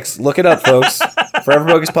dudes' dicks. Look it up, folks. Forever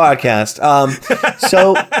Bogus Podcast.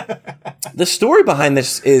 So the story behind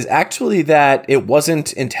this is actually that it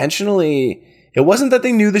wasn't intentionally. It wasn't that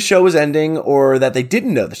they knew the show was ending or that they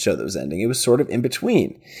didn't know the show that was ending. It was sort of in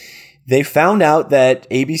between. They found out that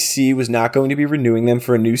ABC was not going to be renewing them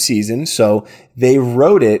for a new season, so they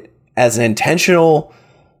wrote it as an intentional,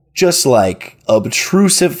 just like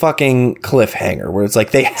obtrusive fucking cliffhanger where it's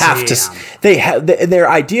like they have to, their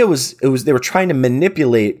idea was they were trying to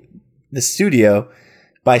manipulate the studio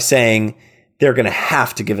by saying they're going to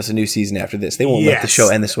have to give us a new season after this. They won't let the show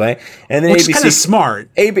end this way. And then Which ABC, is kind of smart.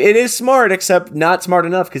 It is smart, except not smart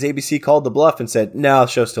enough because ABC called the bluff and said, no, the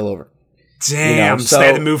show's still over. Damn. So they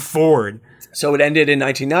had to move forward. So it ended in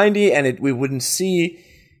 1990 and we wouldn't see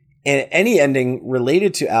any ending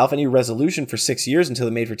related to Alf, any resolution for 6 years until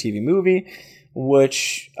the made-for-TV movie,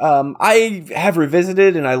 which I have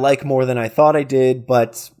revisited and I like more than I thought I did,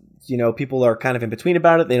 but you know, people are kind of in between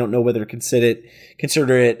about it. They don't know whether to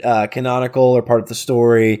consider it canonical or part of the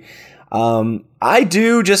story. I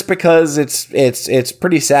do, just because it's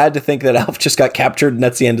pretty sad to think that Alf just got captured and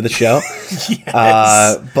that's the end of the show.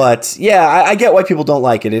 Yes. But yeah, I get why people don't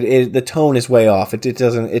like it. The tone is way off.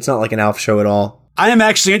 It's not like an Alf show at all. I am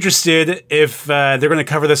actually interested if they're going to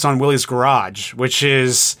cover this on Willie's Garage, which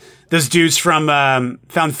is those dudes from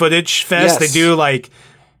Found Footage Fest. Yes. They do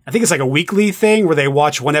I think it's like a weekly thing where they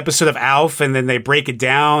watch one episode of Alf and then they break it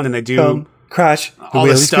down and they do crash all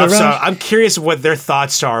this stuff. So I'm curious what their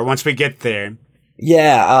thoughts are once we get there.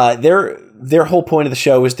 Yeah, their whole point of the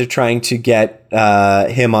show is they're trying to get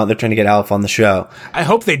him on. They're trying to get Alf on the show. I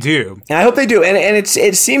hope they do. And I hope they do. And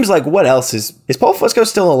it seems like, what else is Paul Fusco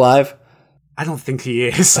still alive? I don't think he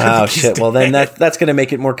is. Oh shit! Well, then that's going to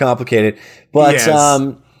make it more complicated. But yes.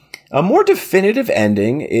 A more definitive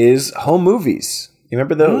ending is Home Movies. You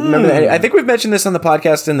remember the? I think we've mentioned this on the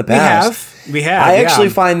podcast in the past. We have. I actually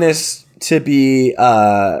find this to be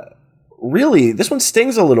really, this one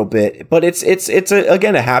stings a little bit, but it's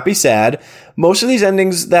again a happy sad. Most of these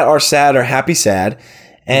endings that are sad are happy sad,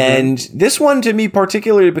 and this one to me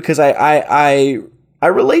particularly because I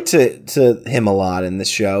relate to him a lot in this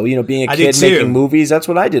show. You know, being a kid making movies, that's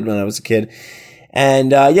what I did when I was a kid.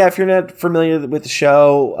 And if you're not familiar with the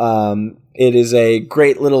show, it is a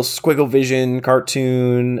great little Squiggle Vision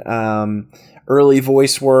cartoon. Early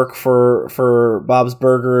voice work for Bob's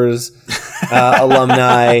Burgers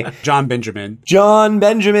alumni. John Benjamin. H. John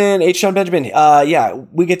Benjamin.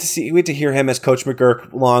 We get to hear him as Coach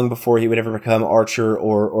McGurk long before he would ever become Archer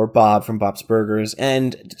or Bob from Bob's Burgers.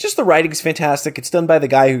 And just the writing's fantastic. It's done by the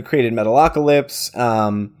guy who created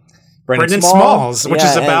Metalocalypse. Brendan Smalls, which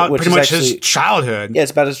is about pretty much his childhood. Yeah,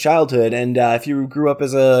 it's about his childhood. And if you grew up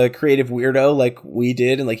as a creative weirdo like we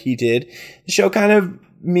did and like he did, the show kind of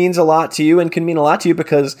means a lot to you and can mean a lot to you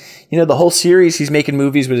because, the whole series he's making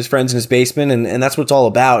movies with his friends in his basement and that's what it's all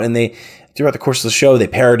about. And they, throughout the course of the show, they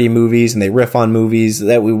parody movies and they riff on movies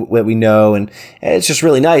that we know. And it's just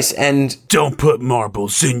really nice. And don't put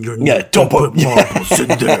marbles in your mouth. Don't put marbles in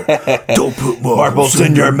there. Don't put marbles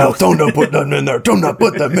in your mouth. Don't put them in there. Do not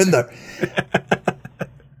put them in there.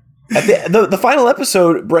 At the final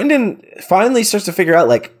episode, Brendan finally starts to figure out,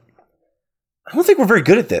 like, I don't think we're very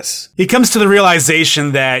good at this. He comes to the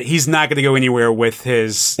realization that he's not going to go anywhere with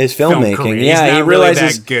his filmmaking. Film career. Yeah, he's not he really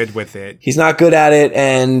realizes that good with it. He's not good at it,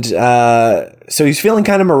 and so he's feeling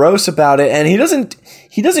kind of morose about it. And he doesn't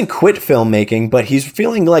quit filmmaking, but he's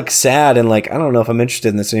feeling like sad and like, I don't know if I'm interested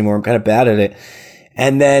in this anymore. I'm kind of bad at it.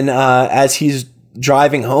 And then as he's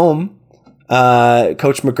driving home,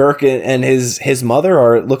 Coach McGurk and his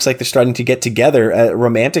mother looks like they're starting to get together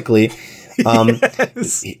romantically.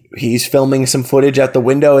 Yes. He's filming some footage at the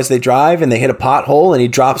window as they drive, and they hit a pothole, and he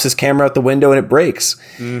drops his camera out the window, and it breaks,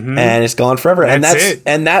 and it's gone forever. That's it.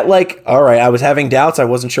 And that, like, all right, I was having doubts. I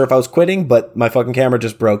wasn't sure if I was quitting, but my fucking camera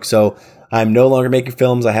just broke, so I'm no longer making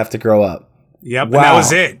films. I have to grow up. Yep, Wow. and that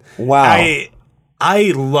was it. Wow.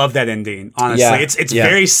 I love that ending. Honestly, Yeah. it's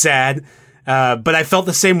very sad, but I felt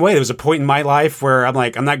the same way. There was a point in my life where I'm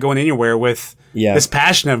like, I'm not going anywhere with this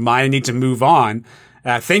passion of mine. I need to move on.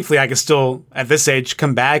 Thankfully, I can still, at this age,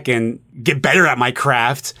 come back and get better at my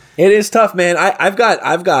craft. It is tough, man. I've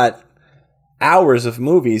got hours of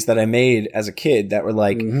movies that I made as a kid that were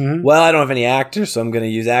like, well, I don't have any actors, so I'm going to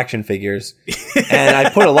use action figures. And I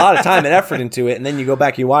put a lot of time and effort into it, and then you go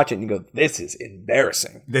back, you watch it, and you go, this is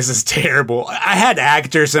embarrassing. This is terrible. I had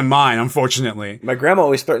actors in mind, unfortunately. My grandma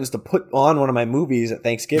always threatens to put on one of my movies at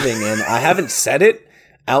Thanksgiving, and I haven't said it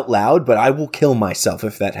out loud, but I will kill myself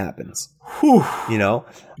if that happens. Whew.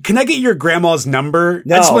 Can I get your grandma's number?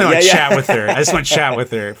 No, I just want to chat with her. I just want to chat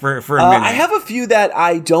with her for a minute. I have a few that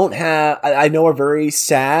I don't have. I know are very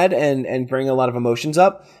sad and bring a lot of emotions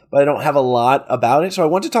up, but I don't have a lot about it. So I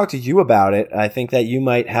want to talk to you about it. I think that you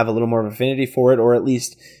might have a little more of affinity for it, or at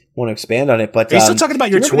least want to expand on it. But are you still talking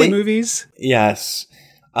about your toy movies? Yes.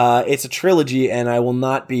 It's a trilogy, and I will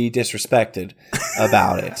not be disrespected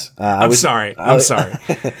about it. I'm sorry. Do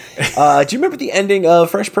you remember the ending of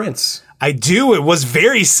Fresh Prince? I do. It was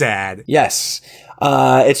very sad. Yes.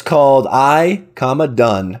 It's called I,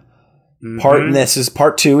 Done. This is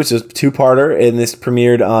part 2. It's a 2-parter, and this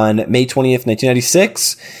premiered on May 20th,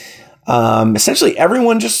 1996. Essentially,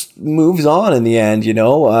 everyone just moves on in the end.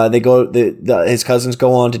 They go. His cousins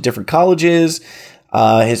go on to different colleges.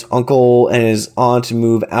 His uncle and his aunt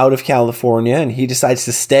move out of California, and he decides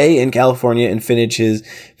to stay in California and finish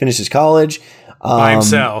his college by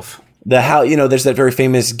himself. There's that very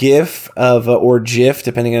famous GIF of or GIF,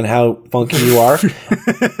 depending on how funky you are,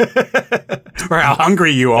 or how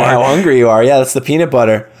hungry you are. Yeah, that's the peanut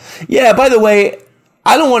butter. Yeah. By the way,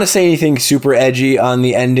 I don't want to say anything super edgy on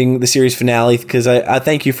the series finale, because I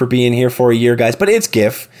thank you for being here for a year, guys. But it's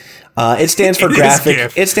GIF. It stands for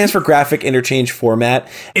graphic. It stands for graphic interchange format.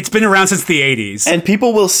 It's been around since the 80s. And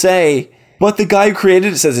people will say, but the guy who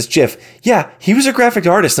created it says it's GIF. Yeah, he was a graphic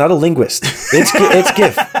artist, not a linguist. It's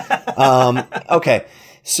GIF. Okay,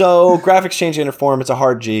 so graphics change into form. It's a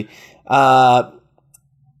hard G.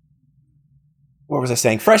 What was I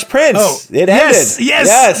saying? Fresh Prince. Oh, it ended.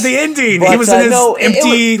 Yes, the ending. But, he was in his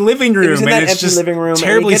empty living room. He was in that empty living room.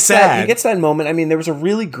 Terribly sad. He gets that moment. I mean, there was a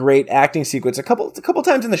really great acting sequence. A couple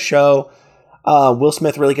times in the show, Will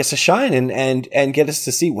Smith really gets to shine and get us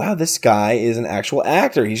to see, wow, this guy is an actual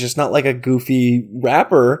actor. He's just not like a goofy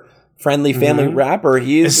rapper, friendly family rapper.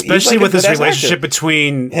 Especially with this relationship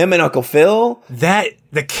between him and Uncle Phil.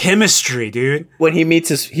 The chemistry, dude. When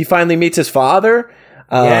he finally meets his father.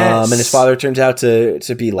 And his father turns out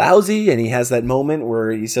to be lousy, and he has that moment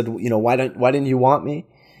where he said, why didn't you want me?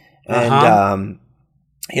 And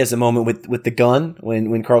he has a moment with the gun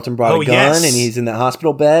when Carlton brought a gun, and he's in the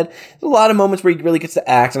hospital bed. There's a lot of moments where he really gets to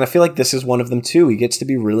act, and I feel like this is one of them too. He gets to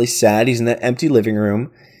be really sad. He's in that empty living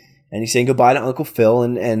room, and he's saying goodbye to Uncle Phil,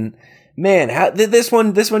 and man, this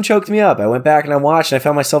one choked me up. I went back and I watched, and I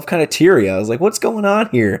found myself kind of teary. I was like, what's going on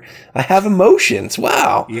here? I have emotions.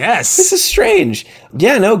 Wow. Yes. This is strange.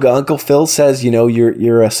 Yeah, no, Uncle Phil says,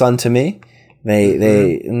 you're a son to me.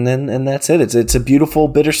 And that's it. It's a beautiful,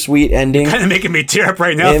 bittersweet ending. Kind of making me tear up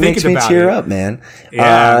right now. It makes me tear up, man.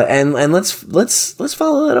 Yeah. And let's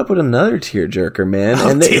follow that up with another tearjerker, man. Oh,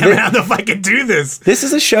 and damn it, I don't know if I can do this. This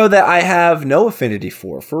is a show that I have no affinity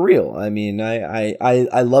for real. I mean,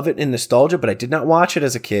 I love it in nostalgia, but I did not watch it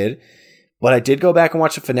as a kid. But I did go back and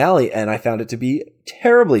watch the finale, and I found it to be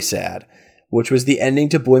terribly sad, which was the ending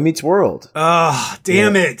to Boy Meets World. Oh,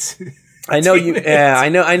 damn it. I know you. Yeah, I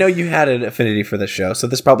know you had an affinity for this show, so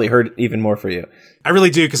this probably hurt even more for you. I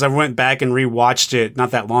really do, because I went back and rewatched it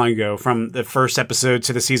not that long ago, from the first episode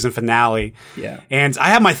to the season finale. Yeah, and I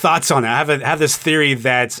have my thoughts on it. I have this theory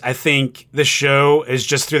that I think the show is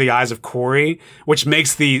just through the eyes of Corey, which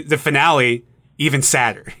makes the finale even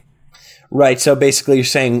sadder. Right. So basically, you're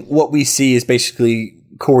saying what we see is basically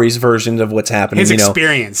Corey's version of what's happening. His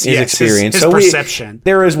experience. His experience. His perception.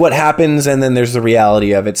 There is what happens, and then there's the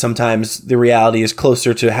reality of it. Sometimes the reality is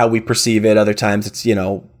closer to how we perceive it. Other times it's,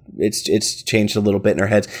 it's changed a little bit in our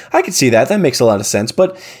heads. I can see that. That makes a lot of sense.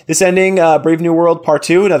 But this ending, Brave New World Part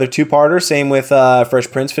 2, another two-parter. Same with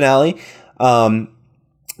Fresh Prince finale.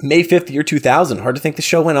 May 5th, year 2000. Hard to think the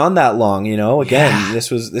show went on that long, Again,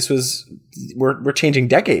 this was we're changing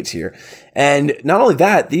decades here. And not only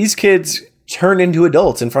that, these kids turn into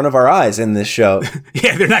adults in front of our eyes in this show.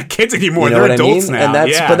 Yeah, they're not kids anymore. They're adults now.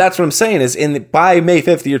 And but that's what I'm saying is by May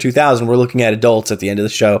 5th, year 2000, we're looking at adults at the end of the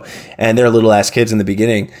show, and they're little ass kids in the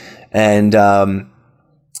beginning. And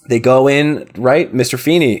they go in, right? Mr.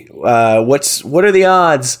 Feeney, what are the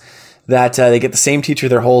odds that they get the same teacher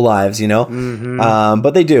their whole lives, Mm-hmm.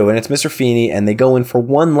 But they do, and it's Mr. Feeney, and they go in for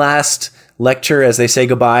one last lecture as they say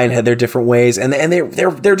goodbye and head their different ways, and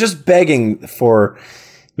they're just begging for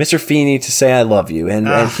Mr. Feeney to say I love you,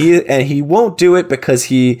 and he won't do it because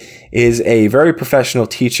he is a very professional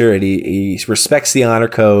teacher, and he respects the honor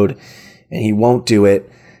code, and he won't do it.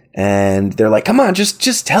 And they're like, "Come on,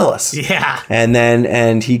 just tell us." Yeah.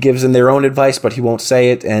 And he gives them their own advice, but he won't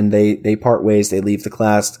say it, and they part ways. They leave the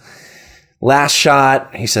class. Last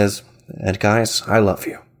shot, he says, "And guys, I love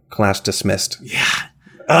you." Class dismissed. Yeah.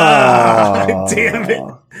 Oh, damn it.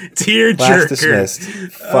 Tearjerker. Class dismissed.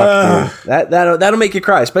 Fuck, dude. That'll make you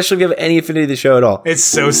cry, especially if you have any affinity to the show at all. It's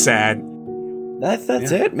so sad.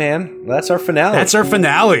 That's it, man. That's our finale. That's our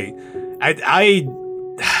finale. I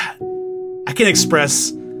can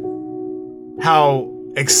express how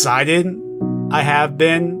excited I have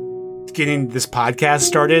been getting this podcast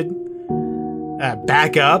started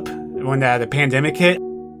back up when the pandemic hit.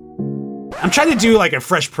 I'm trying to do like a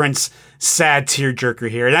Fresh Prince sad tearjerker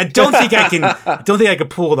here, and I don't think I can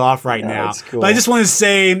pull it off right now. That's cool. But I just want to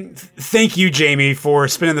say thank you, Jamie, for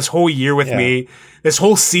spending this whole year with me, this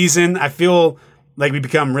whole season. I feel like we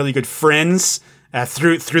become really good friends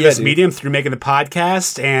through this medium, through making the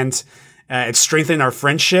podcast, and it's strengthened our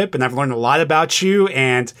friendship. And I've learned a lot about you,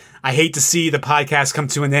 and I hate to see the podcast come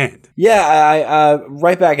to an end. Yeah, I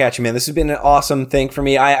right back at you, man. This has been an awesome thing for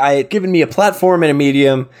me. It's given me a platform and a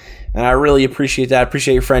medium. And I really appreciate that. I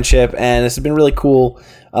appreciate your friendship. And it's been really cool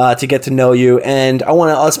to get to know you. And I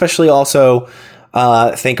want to especially also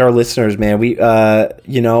thank our listeners, man. We,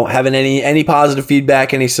 having any positive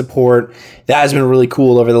feedback, any support, that has been really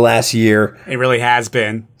cool over the last year. It really has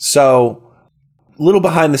been. So, a little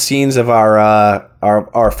behind the scenes of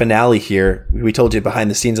our finale here. We told you behind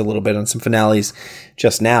the scenes a little bit on some finales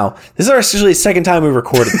just now. This is actually the second time we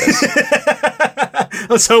recorded this. I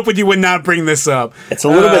was hoping you would not bring this up. It's a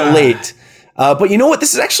little bit late. But you know what?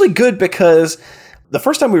 This is actually good because the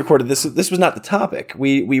first time we recorded this was not the topic.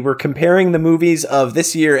 We were comparing the movies of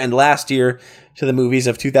this year and last year to the movies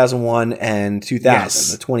of 2001 and 2000,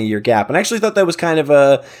 yes. The 20-year gap. And I actually thought that was kind of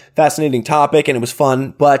a fascinating topic, and it was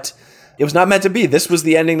fun, but it was not meant to be. This was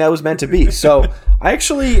the ending that was meant to be. So I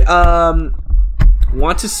actually want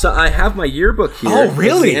to... I have my yearbook here. Oh,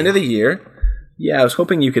 really? It's the end of the year. Yeah, I was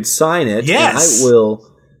hoping you could sign it. Yes. And I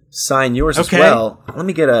will sign yours as well. Let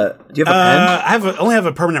me get a... Do you have a pen? I only have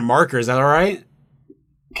a permanent marker. Is that all right?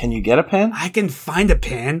 Can you get a pen? I can find a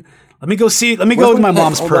pen. Let me go see. Let me go to my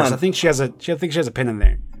mom's purse. I think she has a pen in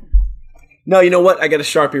there. No, you know what? I got a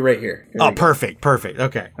Sharpie right here. Oh, perfect.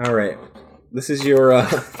 Okay. All right. This is your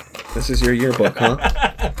yearbook, huh?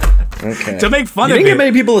 Okay. To make fun of it. You didn't get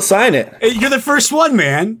many people to sign it. You're the first one,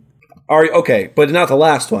 man. Okay, but not the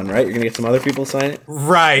last one, right? You're gonna get some other people to sign it?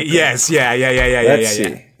 Right, okay. Yes, yeah. Let's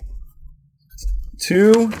see.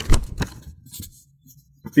 To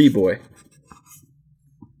B-Boy.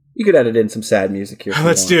 You could edit in some sad music here.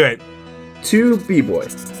 Let's do it. To B-Boy.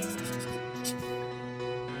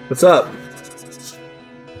 What's up?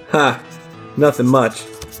 Ha, nothing much.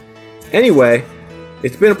 Anyway,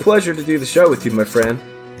 it's been a pleasure to do the show with you, my friend.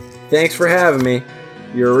 Thanks for having me.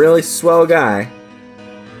 You're a really swell guy.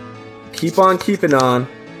 Keep on keeping on.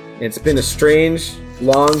 It's been a strange,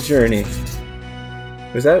 long journey.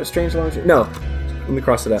 Was that a strange, long journey? No. Let me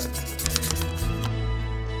cross it out.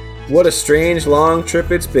 What a strange, long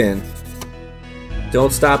trip it's been.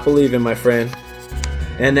 Don't stop believing, my friend.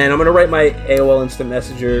 And then I'm going to write my AOL Instant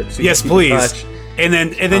Messenger. So yes, please. And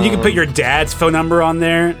then you can put your dad's phone number on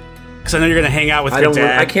there. Because I know you're going to hang out with your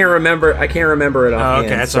dad. I can't remember it offhand.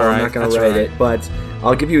 Okay, that's all right. I'm not going to write it. But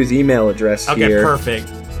I'll give you his email address here. Okay, perfect.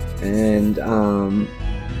 And I'm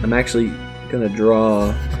actually going to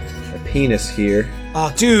draw a penis here.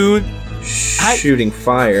 Oh, dude. Shooting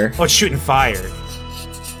fire. Oh, it's shooting fire.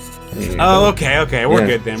 Oh, okay. We're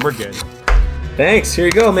good then. We're good. Thanks. Here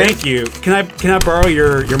you go, man. Thank you. Can I borrow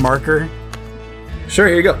your marker? Sure.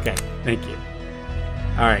 Here you go. Okay. Thank you.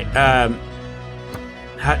 All right.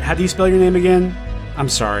 How do you spell your name again? I'm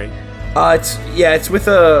sorry. It's with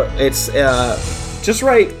just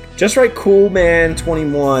write Cool Man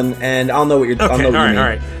 21, and I'll know what you're. Okay. I'll know what you mean. All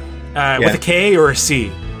right. With a K or a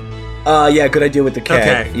C? Yeah, good idea with the K.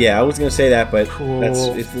 Okay. Yeah, I was gonna say that, but cool. That's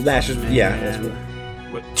just yeah.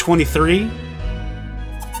 What, 23?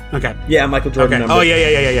 Okay. Yeah, Michael Jordan number. Oh yeah.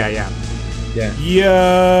 Yeah. Yo.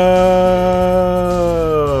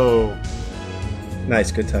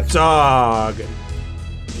 Nice, good touch. Dog.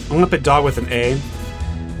 I'm gonna put dog with an A.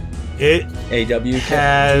 It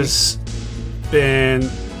has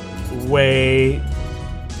been way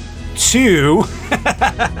too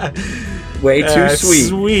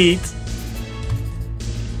sweet.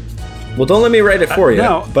 Well, don't let me write it for you.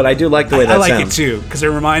 No, but I do like the way that sounds. I like it too because it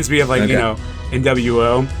reminds me of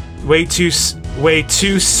NWO. Way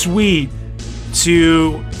too sweet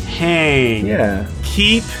to hang. Yeah.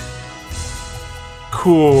 Keep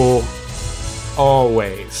cool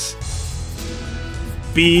always.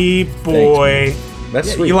 B-boy.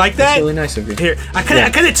 That's sweet. You like that? That's really nice of you. Here, I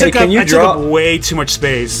kind of took up way too much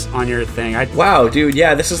space on your thing. Wow, dude.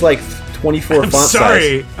 Yeah, this is like 24 font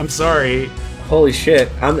size. I'm sorry. Holy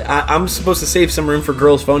shit. I'm supposed to save some room for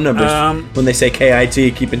girls' phone numbers when they say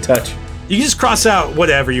KIT, keep in touch. You can just cross out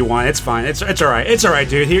whatever you want. It's fine. It's all right. It's all right,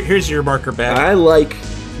 dude. Here's your marker back. I like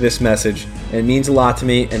this message. It means a lot to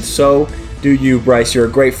me, and so do you, Bryce. You're a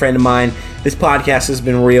great friend of mine. This podcast has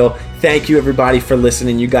been real. Thank you, everybody, for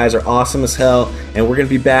listening. You guys are awesome as hell, and we're going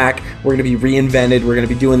to be back. We're going to be reinvented. We're going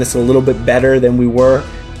to be doing this a little bit better than we were.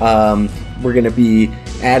 We're going to be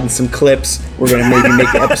adding some clips. We're going to maybe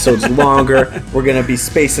make the episodes longer. We're going to be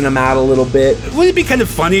spacing them out a little bit. Would it be kind of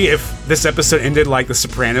funny if this episode ended like the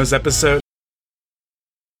Sopranos episode?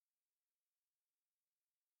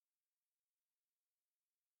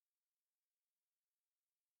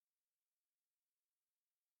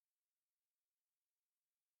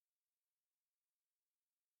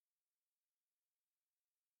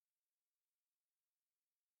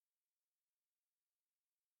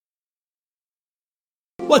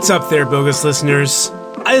 What's up there, Bogus listeners?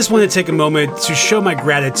 I just want to take a moment to show my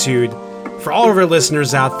gratitude for all of our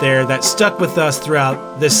listeners out there that stuck with us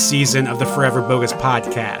throughout this season of the Forever Bogus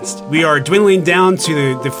podcast. We are dwindling down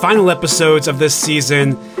to the final episodes of this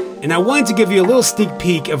season, and I wanted to give you a little sneak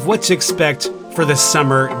peek of what to expect for the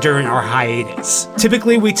summer during our hiatus.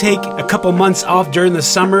 Typically, we take a couple months off during the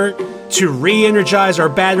summer to re-energize our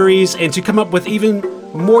batteries and to come up with even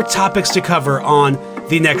more topics to cover on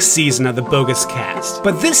the next season of the Bogus Cast.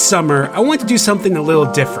 But this summer, I want to do something a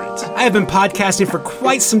little different. I have been podcasting for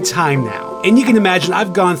quite some time now, and you can imagine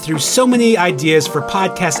I've gone through so many ideas for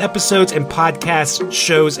podcast episodes and podcast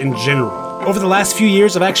shows in general. Over the last few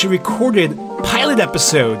years, I've actually recorded pilot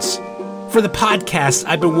episodes for the podcast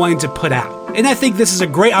I've been wanting to put out. And I think this is a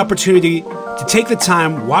great opportunity to take the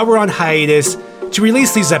time while we're on hiatus to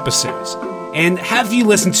release these episodes and have you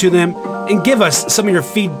listen to them and give us some of your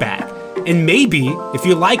feedback. And maybe, if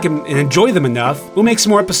you like them and enjoy them enough, we'll make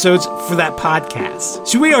some more episodes for that podcast.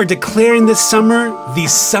 So we are declaring this summer the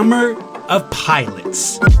Summer of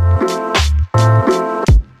Pilots.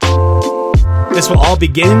 This will all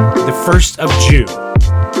begin the 1st of June.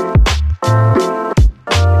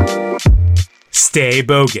 Stay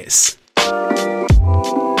bogus.